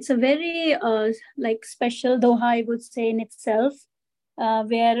it's a very like special doha, I would say, in itself,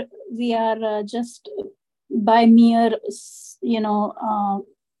 where we are just by mere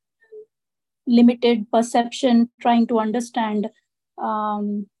limited perception trying to understand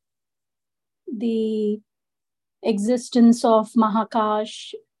the existence of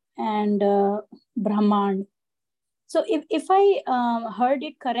Mahakash and Brahman. So if I heard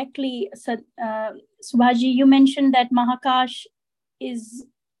it correctly, Subhaji, you mentioned that Mahakash is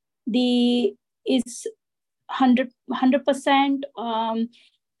 100%,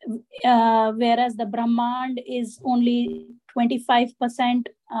 whereas the Brahmand is only 25%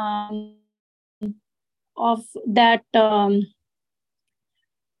 of that, the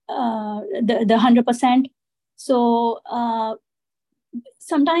 100%. So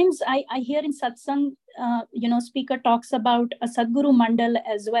sometimes I hear in satsang, speaker talks about a Sadguru Mandal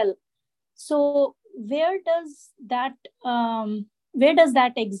as well. So where does that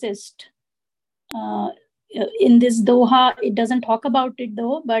exist? In this doha, it doesn't talk about it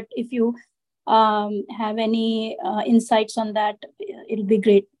though, but if you have any insights on that, it'll be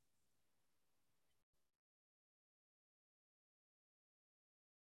great.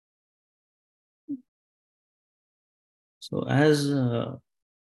 So as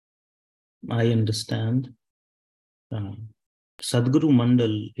I understand, Sadguru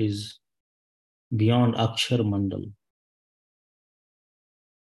Mandal is beyond Akshar Mandal.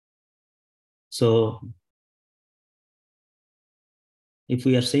 So if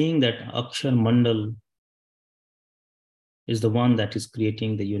we are saying that Akshar Mandal is the one that is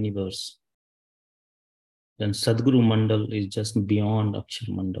creating the universe, then Sadguru Mandal is just beyond Akshar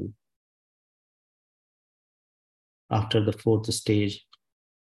Mandal. After the 4th stage,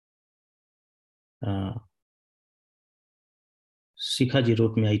 Shikhaji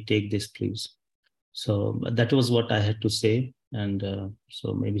wrote me, I take this, please. So that was what I had to say. And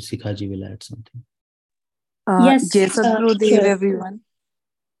so maybe Shikhaji will add something. Yes, Jai Sadgurudev, sure. everyone.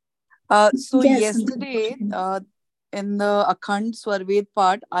 So Yes. yesterday, in the Akhand Swarved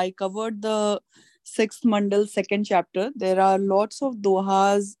part, I covered the 6th Mandal, 2nd chapter. There are lots of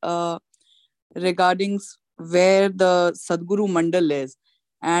dohas regarding where the Sadguru Mandal is.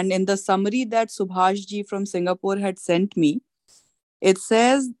 And in the summary that Subhashji from Singapore had sent me, it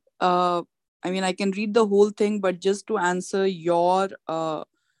says, I can read the whole thing, but just to answer your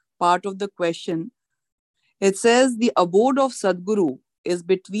part of the question, it says the abode of Sadguru is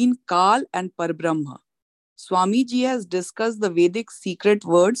between Kal and Parbrahma. Swamiji has discussed the Vedic secret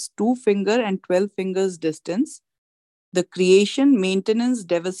words 2 finger and 12 fingers distance. The creation, maintenance,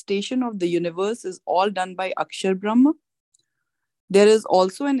 devastation of the universe is all done by Akshar Brahma. There is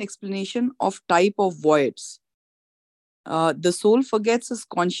also an explanation of type of voids. The soul forgets its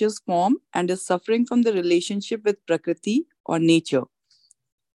conscious form and is suffering from the relationship with Prakriti or nature.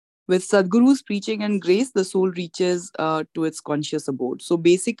 With Sadhguru's preaching and grace, the soul reaches to its conscious abode. So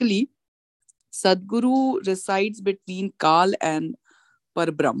basically, Sadhguru resides between Kal and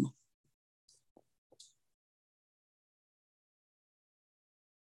Parbrahm.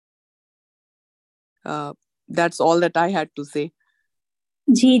 That's all that I had to say.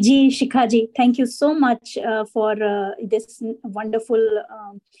 Ji, Shikhaji, thank you so much for this wonderful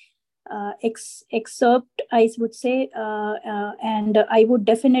excerpt, I would say. And I would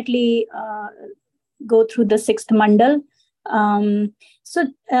definitely go through the sixth mandal. So,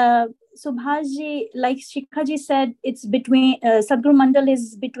 Subhashji, like Shikhaji said, it's between, Sadhguru Mandal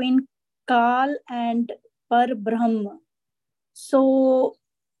is between Kal and Parbrahm. So,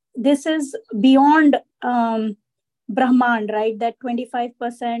 this is beyond Brahman, right? That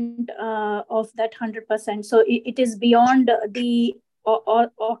 25% of that 100%. So it is beyond the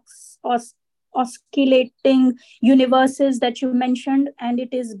oscillating universes that you mentioned, and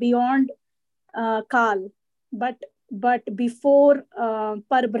it is beyond Kal, but before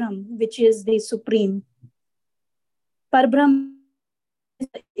Parbrahm, which is the supreme. Parbrahm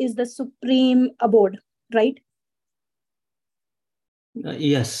is the supreme abode, right?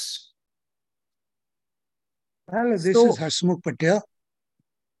 Yes. Hello, this So- is Hasmukh Patel.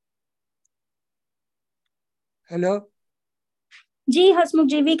 Hello. Ji, Hasmukh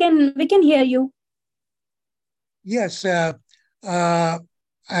ji, we can hear you. Yes,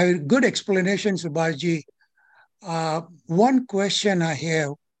 good explanation, Subhashji. One question I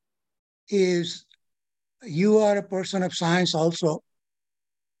have is, you are a person of science also.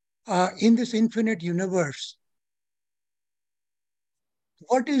 In this infinite universe,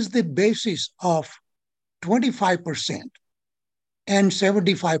 what is the basis of 25% and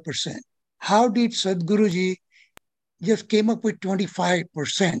 75%? How did Sadhguruji just came up with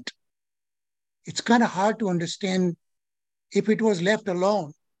 25%? It's kind of hard to understand. If it was left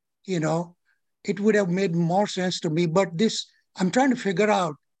alone, it would have made more sense to me. But I'm trying to figure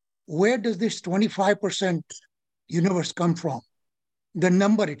out, where does this 25% universe come from? The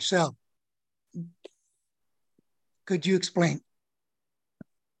number itself. Could you explain?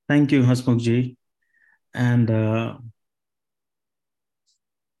 Thank you, Hasmukhji. And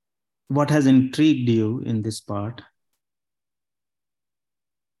what has intrigued you in this part,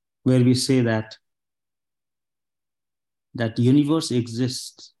 where we say that universe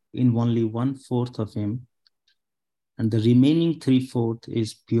exists in only 1/4 of him, and the remaining 3/4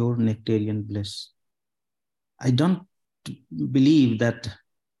 is pure nectarian bliss. I don't believe that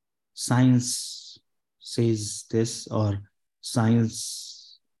science says this, or science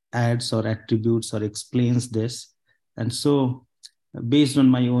adds or attributes or explains this. And so, based on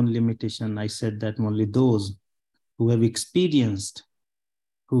my own limitation, I said that only those who have experienced,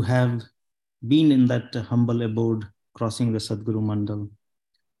 who have been in that humble abode, crossing the Sadguru Mandal,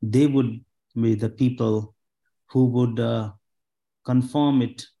 they would be the people who would confirm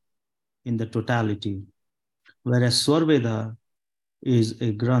it in the totality. Whereas Swarveda is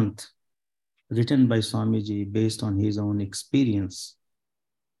a granth written by Swamiji based on his own experience.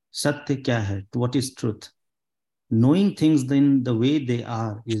 Satya kya hai? What is truth? Knowing things in the way they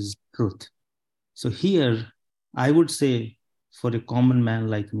are is truth. So here, I would say, for a common man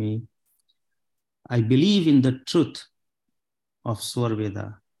like me, I believe in the truth of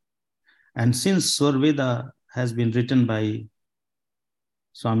Swarveda. And since Swarveda has been written by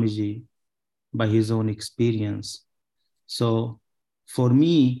Swamiji, by his own experience, so for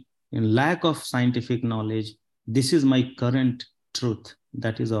me, in lack of scientific knowledge, this is my current truth.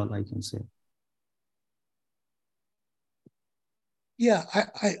 That is all I can say. Yeah,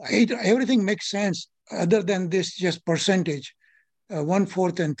 everything makes sense other than this just percentage,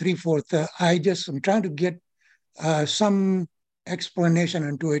 1/4 and 3/4. I'm trying to get some explanation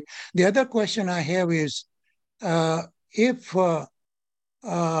into it. The other question I have is, if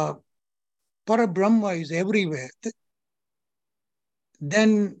Parabrahma is everywhere,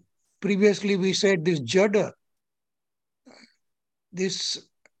 then previously we said this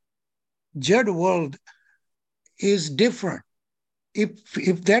Jad world is different.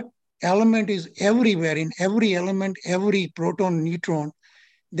 If that element is everywhere, in every element, every proton, neutron,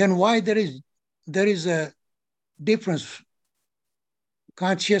 then why there is a difference?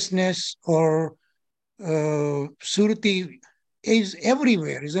 Consciousness or Surati is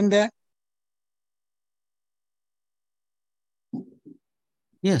everywhere, isn't that?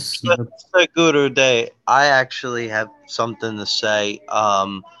 Yes, So, Guru Day, I actually have something to say.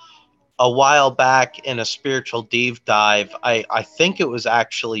 A while back in a spiritual deep dive, I think it was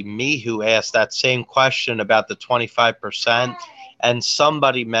actually me who asked that same question about the 25%. And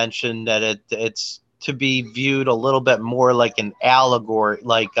somebody mentioned that it's to be viewed a little bit more like an allegory,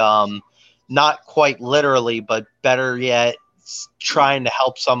 like not quite literally, but better yet, trying to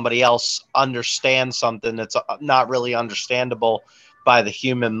help somebody else understand something that's not really understandable by the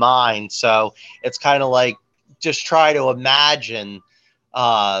human mind. So it's kind of like just try to imagine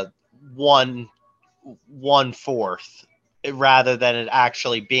uh, one one fourth rather than it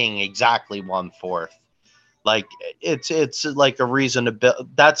actually being exactly one fourth. Like it's like a reason to build.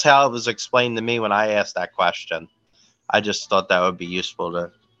 That's how it was explained to me when I asked that question. I just thought that would be useful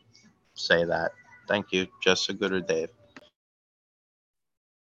to say that. Thank you, Jessica Good or Dave.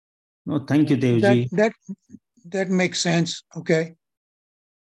 no, thank you, That Devji. that that makes sense. Okay,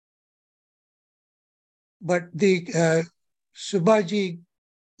 but the Subhaji,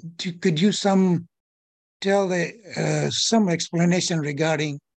 could you tell some explanation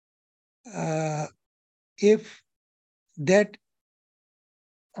regarding uh, if that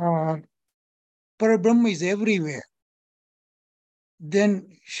uh, Parabrahma is everywhere, then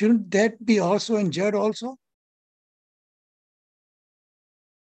shouldn't that be also in Jad also?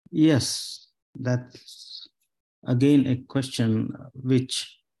 Yes, that's again a question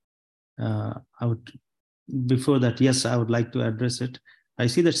which I would, before that, yes, I would like to address it. I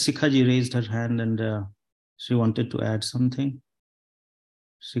see that Sikhaji raised her hand and she wanted to add something.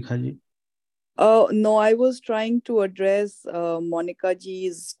 Sikhaji? No, I was trying to address Monica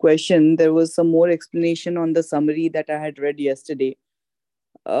ji's question. There was some more explanation on the summary that I had read yesterday.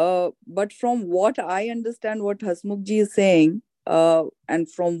 But from what I understand, what Hasmukh ji is saying,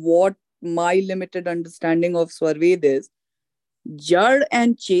 and from what my limited understanding of Swarved is, Jad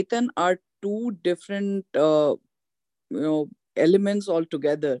and Chetan are two different, elements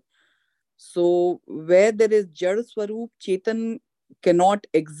altogether. So where there is Jad Swarup, Chetan cannot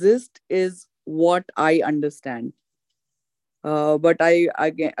exist, is what I understand. But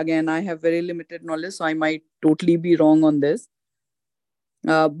again, I have very limited knowledge, so I might totally be wrong on this.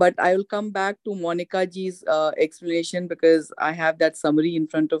 But I will come back to Monica ji's explanation because I have that summary in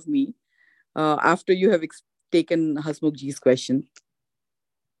front of me after you have taken Hasmukh ji's question.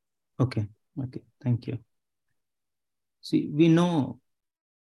 Okay, okay, thank you. See, we know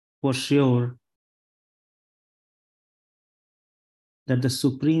for sure that the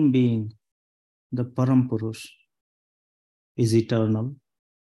Supreme Being, the Param Purush, is eternal,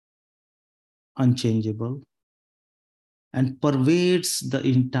 unchangeable, and pervades the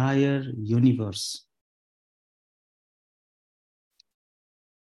entire universe.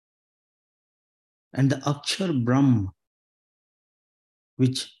 And the Akshar Brahm,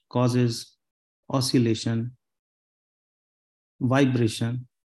 which causes oscillation, vibration,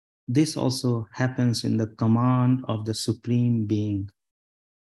 this also happens in the command of the Supreme Being.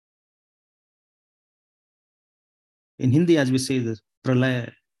 In Hindi, as we say, the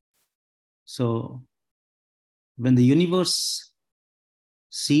pralaya. So when the universe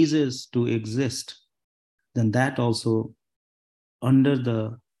ceases to exist, then that also under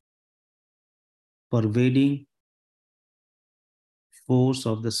the pervading force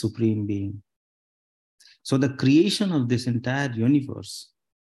of the Supreme Being. So the creation of this entire universe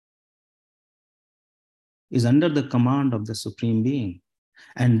is under the command of the Supreme Being.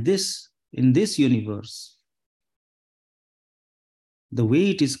 And this, in this universe, the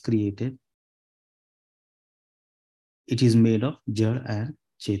way it is created, it is made of Jad and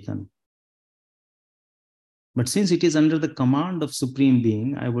Chetan. But since it is under the command of Supreme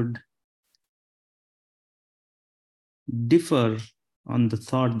Being, I would differ on the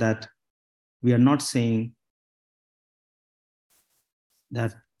thought that we are not saying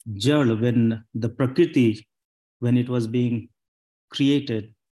that Jal, when the Prakriti, when it was being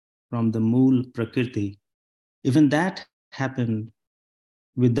created from the Mool Prakriti, even that happened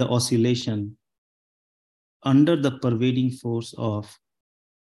with the oscillation under the pervading force of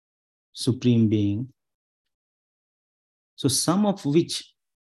Supreme Being. So some of which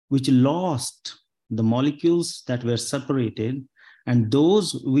lost the molecules that were separated, and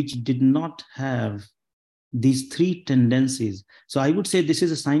those which did not have these three tendencies. So I would say this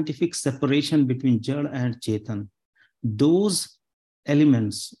is a scientific separation between Jal and Chetan. Those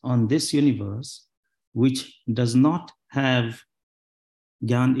elements on this universe which does not have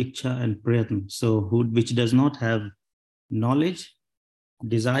Gyan, Iksha, and Prayatna, so which does not have knowledge,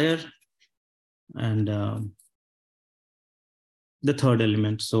 desire, and the third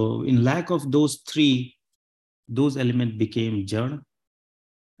element. So in lack of those three, those elements became Jad.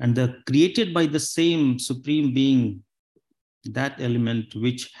 And the created by the same supreme being, that element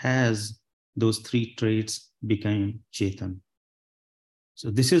which has those three traits became Chetan. So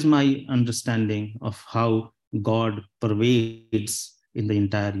this is my understanding of how God pervades in the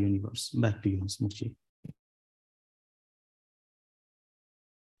entire universe. Back to you, Hasmukhji.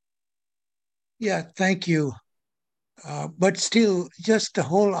 Yeah, thank you. But still, just the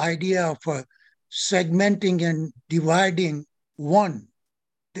whole idea of segmenting and dividing one,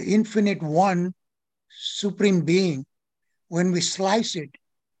 the infinite one, supreme being, when we slice it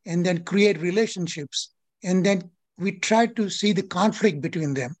and then create relationships, and then we try to see the conflict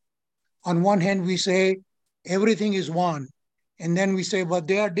between them. On one hand, we say everything is one, and then we say, but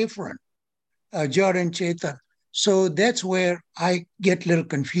they are different, Jad and Chetan. So that's where I get a little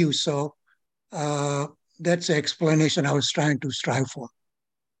confused. So uh, that's the explanation I was trying to strive for.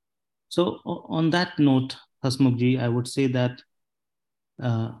 So on that note, Hasmukhji, I would say that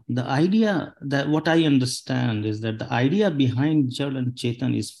the idea that what I understand is that the idea behind Jal and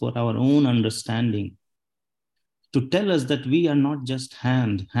Chetan is for our own understanding, to tell us that we are not just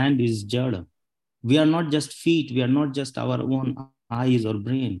hand is Jal. We are not just feet, we are not just our own eyes or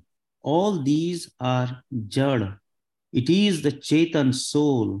brain. All these are Jal. It is the Chetan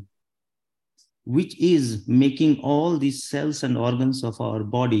soul which is making all these cells and organs of our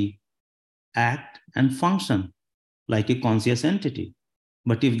body act and function like a conscious entity.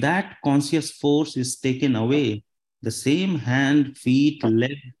 But if that conscious force is taken away, the same hand, feet,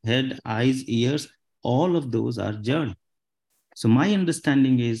 leg, head, eyes, ears, all of those are jad. So my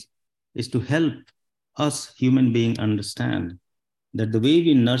understanding is to help us human being understand that the way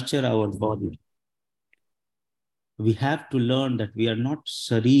we nurture our body, we have to learn that we are not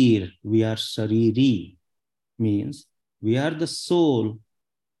sharir, we are shariri, means we are the soul,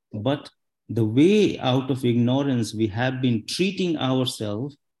 but the way out of ignorance we have been treating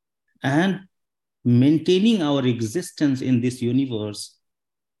ourselves and maintaining our existence in this universe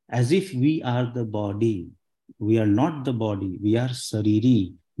as if we are the body. We are not the body, we are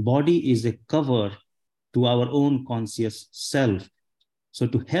sariri. Body is a cover to our own conscious self. So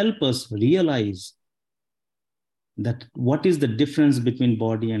to help us realize that what is the difference between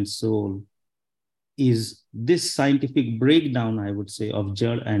body and soul is this scientific breakdown, I would say, of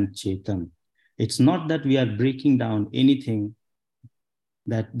Jal and Chetan. It's not that we are breaking down anything,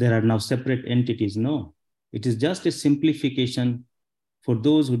 that there are now separate entities. No, it is just a simplification for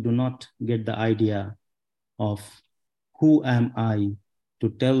those who do not get the idea of who am I, to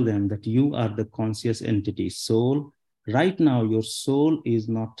tell them that you are the conscious entity, soul. Right now, your soul is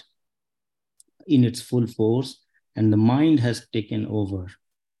not in its full force, and the mind has taken over.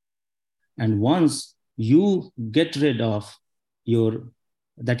 And once you get rid of your,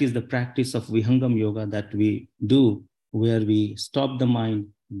 that is the practice of Vihangam Yoga that we do, where we stop the mind,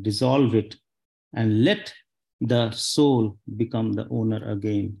 dissolve it, and let the soul become the owner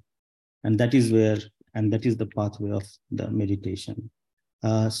again. And that is where, and that is the pathway of the meditation.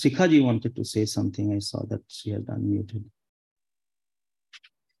 Shikhaji wanted to say something. I saw that she had unmuted.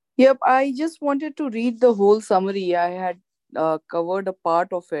 Yep, I just wanted to read the whole summary. I had covered a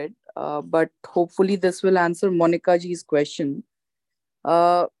part of it, but hopefully this will answer Monica ji's question.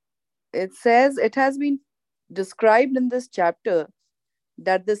 Uh, it says it has been described in this chapter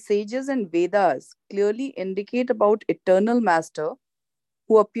that the sages and Vedas clearly indicate about eternal master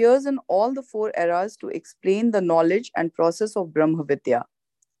who appears in all the four eras to explain the knowledge and process of Brahma Vidya.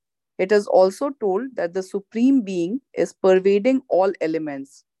 It is also told that the supreme being is pervading all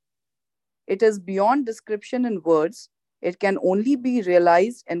elements. It is beyond description in words. It can only be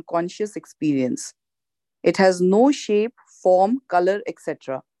realized in conscious experience. It has no shape, form, color,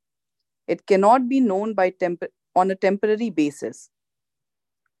 etc. It cannot be known on a temporary basis.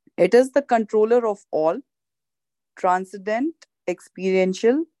 It is the controller of all, transcendent,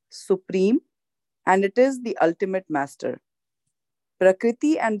 experiential, supreme, and it is the ultimate master.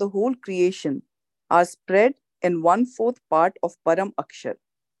 Prakriti and the whole creation are spread in 1/4 part of Param Akshar,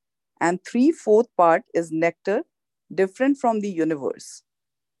 and 3/4 part is nectar, different from the universe.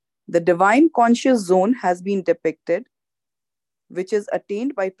 The divine conscious zone has been depicted, which is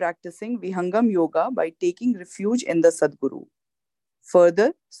attained by practicing Vihangam Yoga by taking refuge in the Sadguru.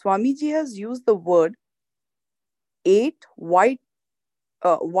 Further, Swamiji has used the word eight white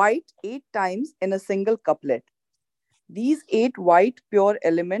 8 times in a single couplet. These 8 white pure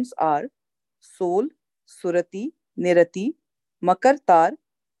elements are soul, surati, nirati, makartar,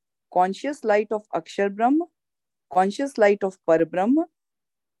 conscious light of Akshar Brahma, conscious light of Parabrahma,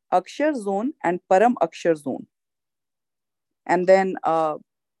 Akshar zone, and Param Akshar zone. And then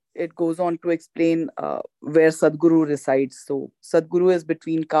it goes on to explain where Sadguru resides. So Sadguru is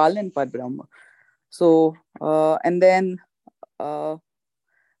between Kal and Parbrahma. So and then uh,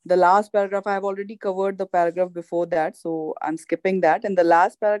 the last paragraph, I have already covered the paragraph before that, so I'm skipping that. And the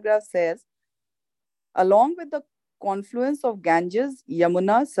last paragraph says, along with the confluence of Ganges,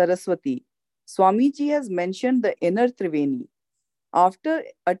 Yamuna, Saraswati, Swamiji has mentioned the inner Triveni. After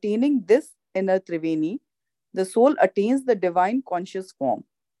attaining this inner Triveni, the soul attains the divine conscious form.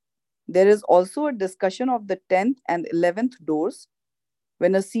 There is also a discussion of the 10th and 11th doors.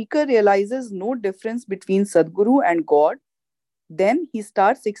 When a seeker realizes no difference between Sadguru and God, then he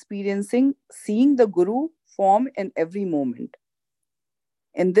starts experiencing seeing the Guru form in every moment.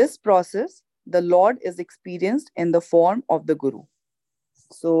 In this process, the Lord is experienced in the form of the Guru.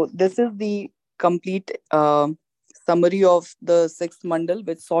 So, this is the complete summary of the sixth mandal,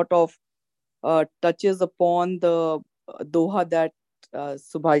 which sort of touches upon the doha that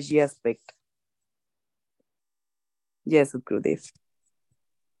Subhaji has picked. Yes, Gurudev.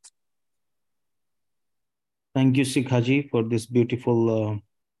 Thank you, Sikhaji, for this beautiful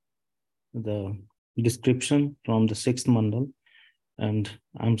the description from the sixth mandal. And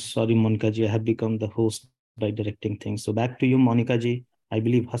I'm sorry, Monica ji, I have become the host by directing things. So back to you, Monica ji. I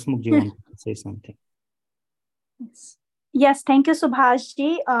believe Hasmukh ji wants to say something. Yes, thank you,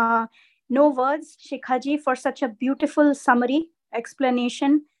 Subhashji. No words, Shikhaji, for such a beautiful summary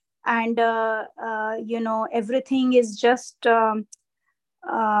explanation. And, everything is just, like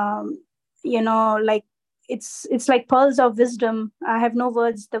it's like pearls of wisdom. I have no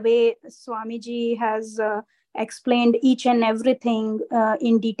words. The way Swamiji has explained each and everything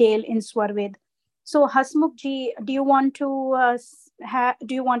in detail in Swarved. So, Hasmukh ji, do you want to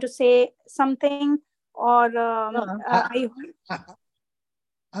say something? Or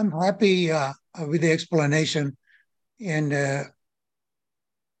I'm happy with the explanation, and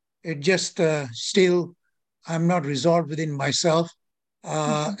it just still I'm not resolved within myself.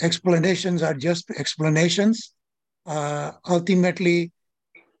 Explanations are just explanations. Ultimately,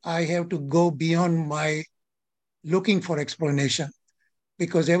 I have to go beyond my looking for explanation,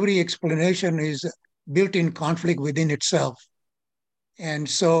 because every explanation is built-in conflict within itself. And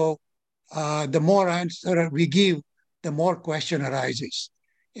so the more answer we give, the more question arises.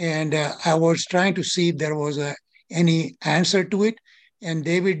 And I was trying to see if there was any answer to it. And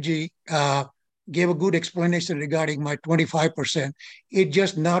David G gave a good explanation regarding my 25%. It's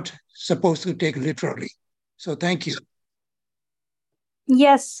just not supposed to take literally. So thank you.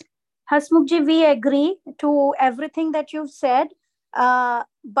 Yes, Hasmukhji, we agree to everything that you've said,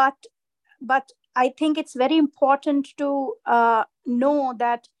 but I think it's very important to know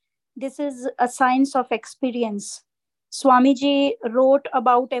that this is a science of experience. Swamiji wrote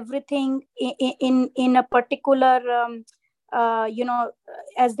about everything in a particular,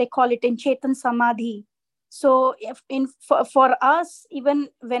 as they call it in Chetan Samadhi. So, if for us, even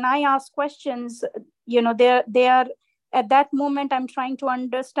when I ask questions, they are at that moment I'm trying to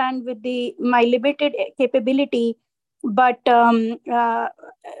understand with my limited capability. But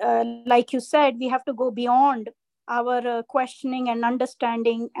like you said, we have to go beyond our questioning and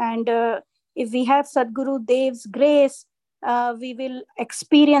understanding. And if we have Sadguru Dev's grace, we will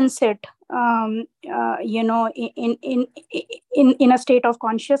experience it, in a state of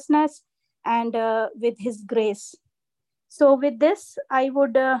consciousness and with his grace. So with this, I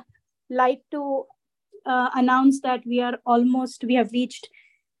would like to announce that we have reached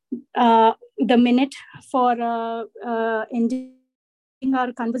the minute for ending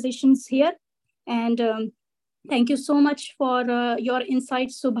our conversations here. And thank you so much for your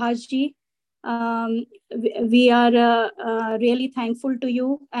insights, Subhashji. We are really thankful to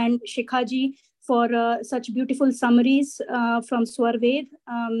you and Shikhaji for such beautiful summaries from Swarved,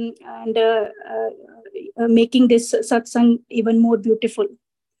 and making this satsang even more beautiful.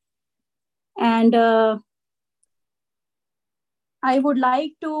 And I would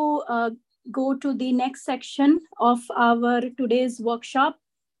like to go to the next section of our today's workshop,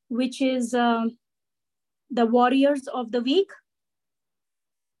 which is the Warriors of the Week.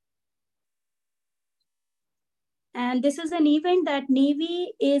 And this is an event that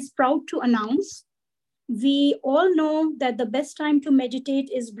Navy is proud to announce. We all know that the best time to meditate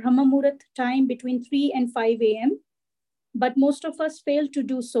is Brahma Muhurat time between 3 and 5 a.m. But most of us fail to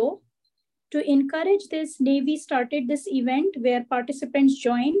do so. To encourage this, Navy started this event where participants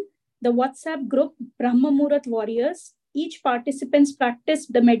join the WhatsApp group Brahma Muhurat Warriors. Each participants practice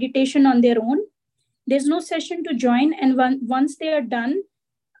the meditation on their own. There's no session to join, and once they are done,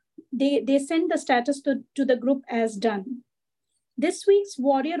 they send the status to the group as done. This week's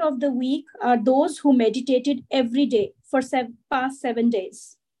Warrior of the Week are those who meditated every day for past 7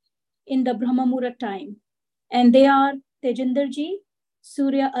 days. in the Brahma Muhurat time. And they are Tejinder ji,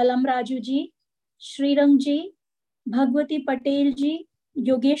 Surya Alam Raju ji, Srirang ji, Bhagwati Patel ji,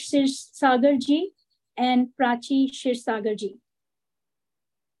 Yogesh Sagar ji, and Prachi Shirsagar ji.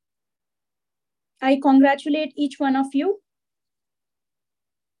 I congratulate each one of you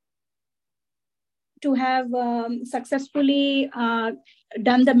to have successfully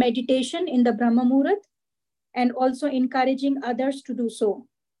done the meditation in the Brahma Muhurat and also encouraging others to do so.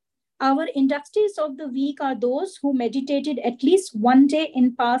 Our inductees of the week are those who meditated at least one day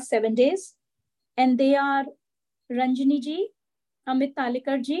in past 7 days, and they are Ranjani ji, Amit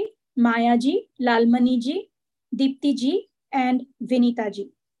Talikar ji, Maya ji, Lalmani ji, Deepti ji, and Vinita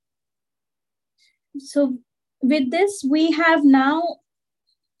ji. So with this, we have now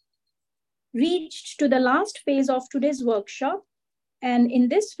reached to the last phase of today's workshop. And in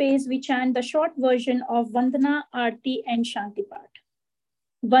this phase, we chant the short version of Vandana, Aarti, and Shanti Path.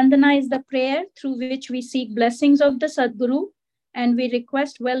 Vandana is the prayer through which we seek blessings of the Sadguru, and we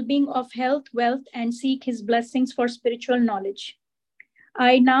request well-being of health, wealth, and seek his blessings for spiritual knowledge.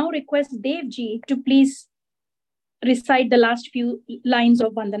 I now request Dev ji to please recite the last few lines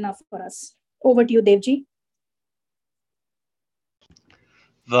of Vandana for us. Over to you, Dev ji.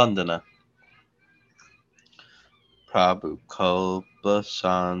 Vandana. Prabhu Kalpa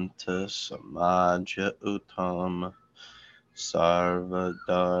Santa Samaja Uttam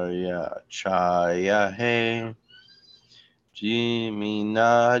Sarvadarya Chaya He Jimi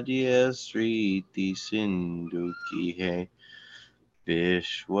Nadia Sriti Sindhu Ki He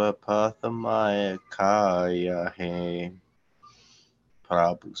Vishwapathamaya Kaya He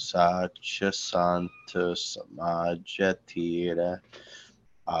Prabhu Sacha Santa Samaja Tira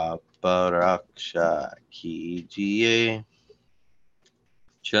Aparaksha Kijiye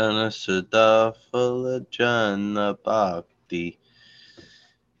Jana Sadafala Jana Bhakti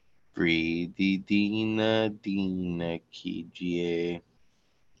Priti Dina Dina Kijiye.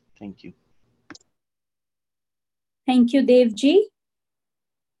 Thank you. Thank you, Dev ji.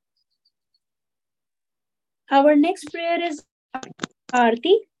 Our next prayer is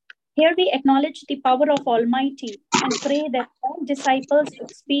Aarti. Here we acknowledge the power of Almighty and pray that all disciples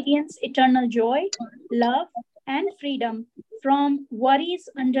experience eternal joy, love, and freedom from worries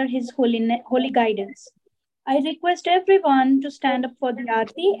under his holy guidance. I request everyone to stand up for the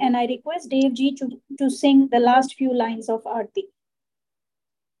Aarti, and I request Dev ji to sing the last few lines of Aarti.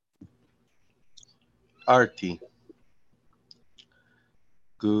 Arti.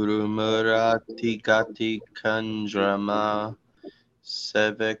 Guru Murati Gati Kandrama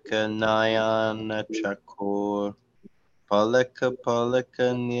Sevaka Nayana Chakur Palaka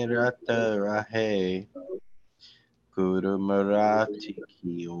Palaka Nirata Rahe Guru Murati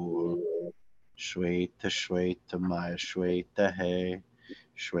Kior Shweta Shweta Maya Shweta He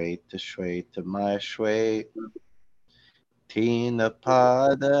Shweta Shweta Maya Shweta Tina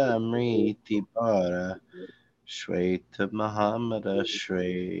Pada Amriti Bara Shweta Mahamada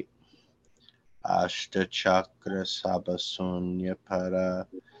Shweta Ashta Chakra Sabasunya Para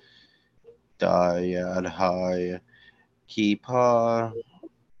Daya Adhaya Kipar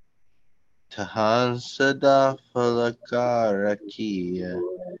Tahan Sada Falakara Kiya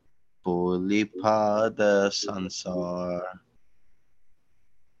Bulipada Sansar.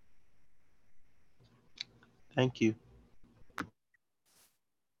 Thank you.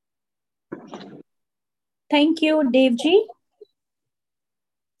 Thank you, Dev ji,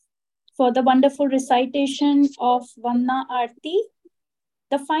 for the wonderful recitation of Vanna Aarti.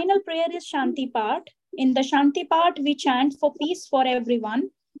 The final prayer is Shanti Path. In the Shanti Path, we chant for peace for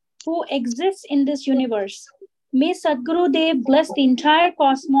everyone who exists in this universe. May Sadguru Dev bless the entire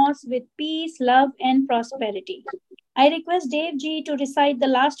cosmos with peace, love, and prosperity. I request Dev ji to recite the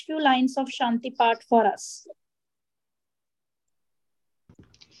last few lines of Shanti Path for us.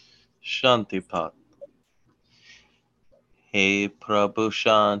 Shanti Path. Hey Prabhu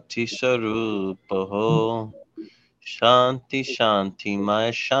Shanti Sarupa Ho Shanti Shanti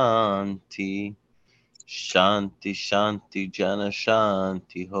Maya Shanti Shanti Shanti Jana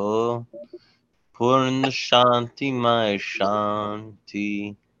Shanti Ho Purna Shanti Maya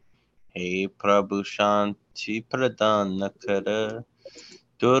Shanti Hey Prabhu Shanti Pradana Kara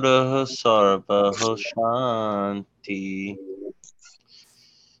Duraha Sarva Ho Shanti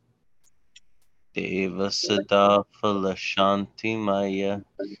Deva Sada Phala Shanti Maya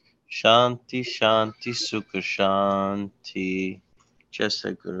Shanti Shanti Sukha Shanti.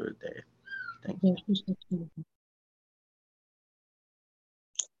 Jasa Gurudev. Thank you.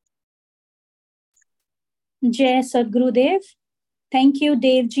 Jai Sadguru Dev. Thank you,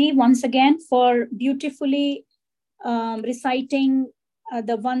 Dev ji, once again for beautifully reciting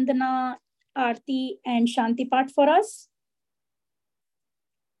the Vandana, Aarti, and Shanti Part for us.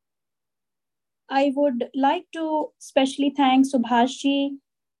 I would like to specially thank Subhashji,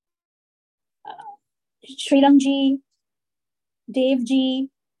 Srirangji, Devji,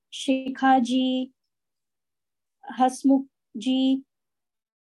 Shikhaji, Hasmukhji,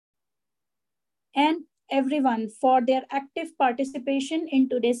 and everyone for their active participation in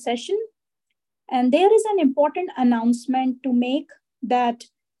today's session. And there is an important announcement to make that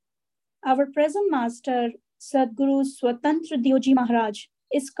our present master, Sadhguru Swatantra Dioji Maharaj,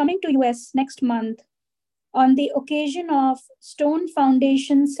 is coming to US next month on the occasion of Stone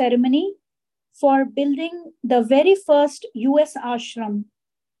Foundation ceremony for building the very first US ashram.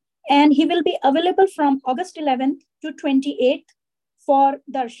 And he will be available from August 11th to 28th for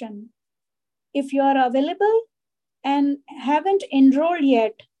darshan. If you are available and haven't enrolled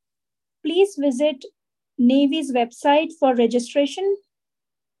yet, please visit Navy's website for registration.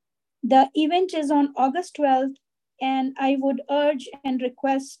 The event is on August 12th, and I would urge and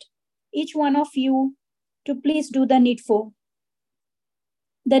request each one of you to please do the needful.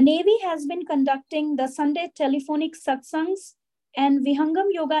 The Navy has been conducting the Sunday telephonic satsangs and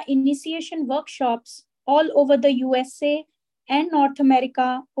Vihangam Yoga initiation workshops all over the USA and North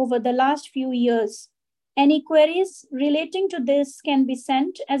America over the last few years. Any queries relating to this can be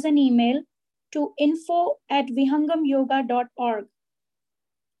sent as an email to info@vihangamyoga.org.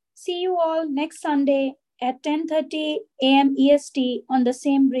 See you all next Sunday at 10:30 a.m. EST on the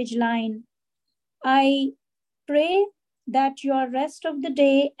same bridge line. I pray that your rest of the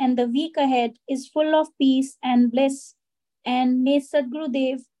day and the week ahead is full of peace and bliss, and may Sadhguru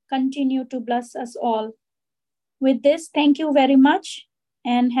Dev continue to bless us all. With this, thank you very much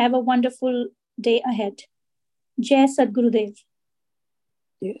and have a wonderful day ahead. Jai Sadhguru Dev.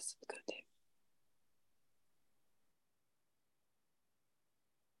 Yes, good.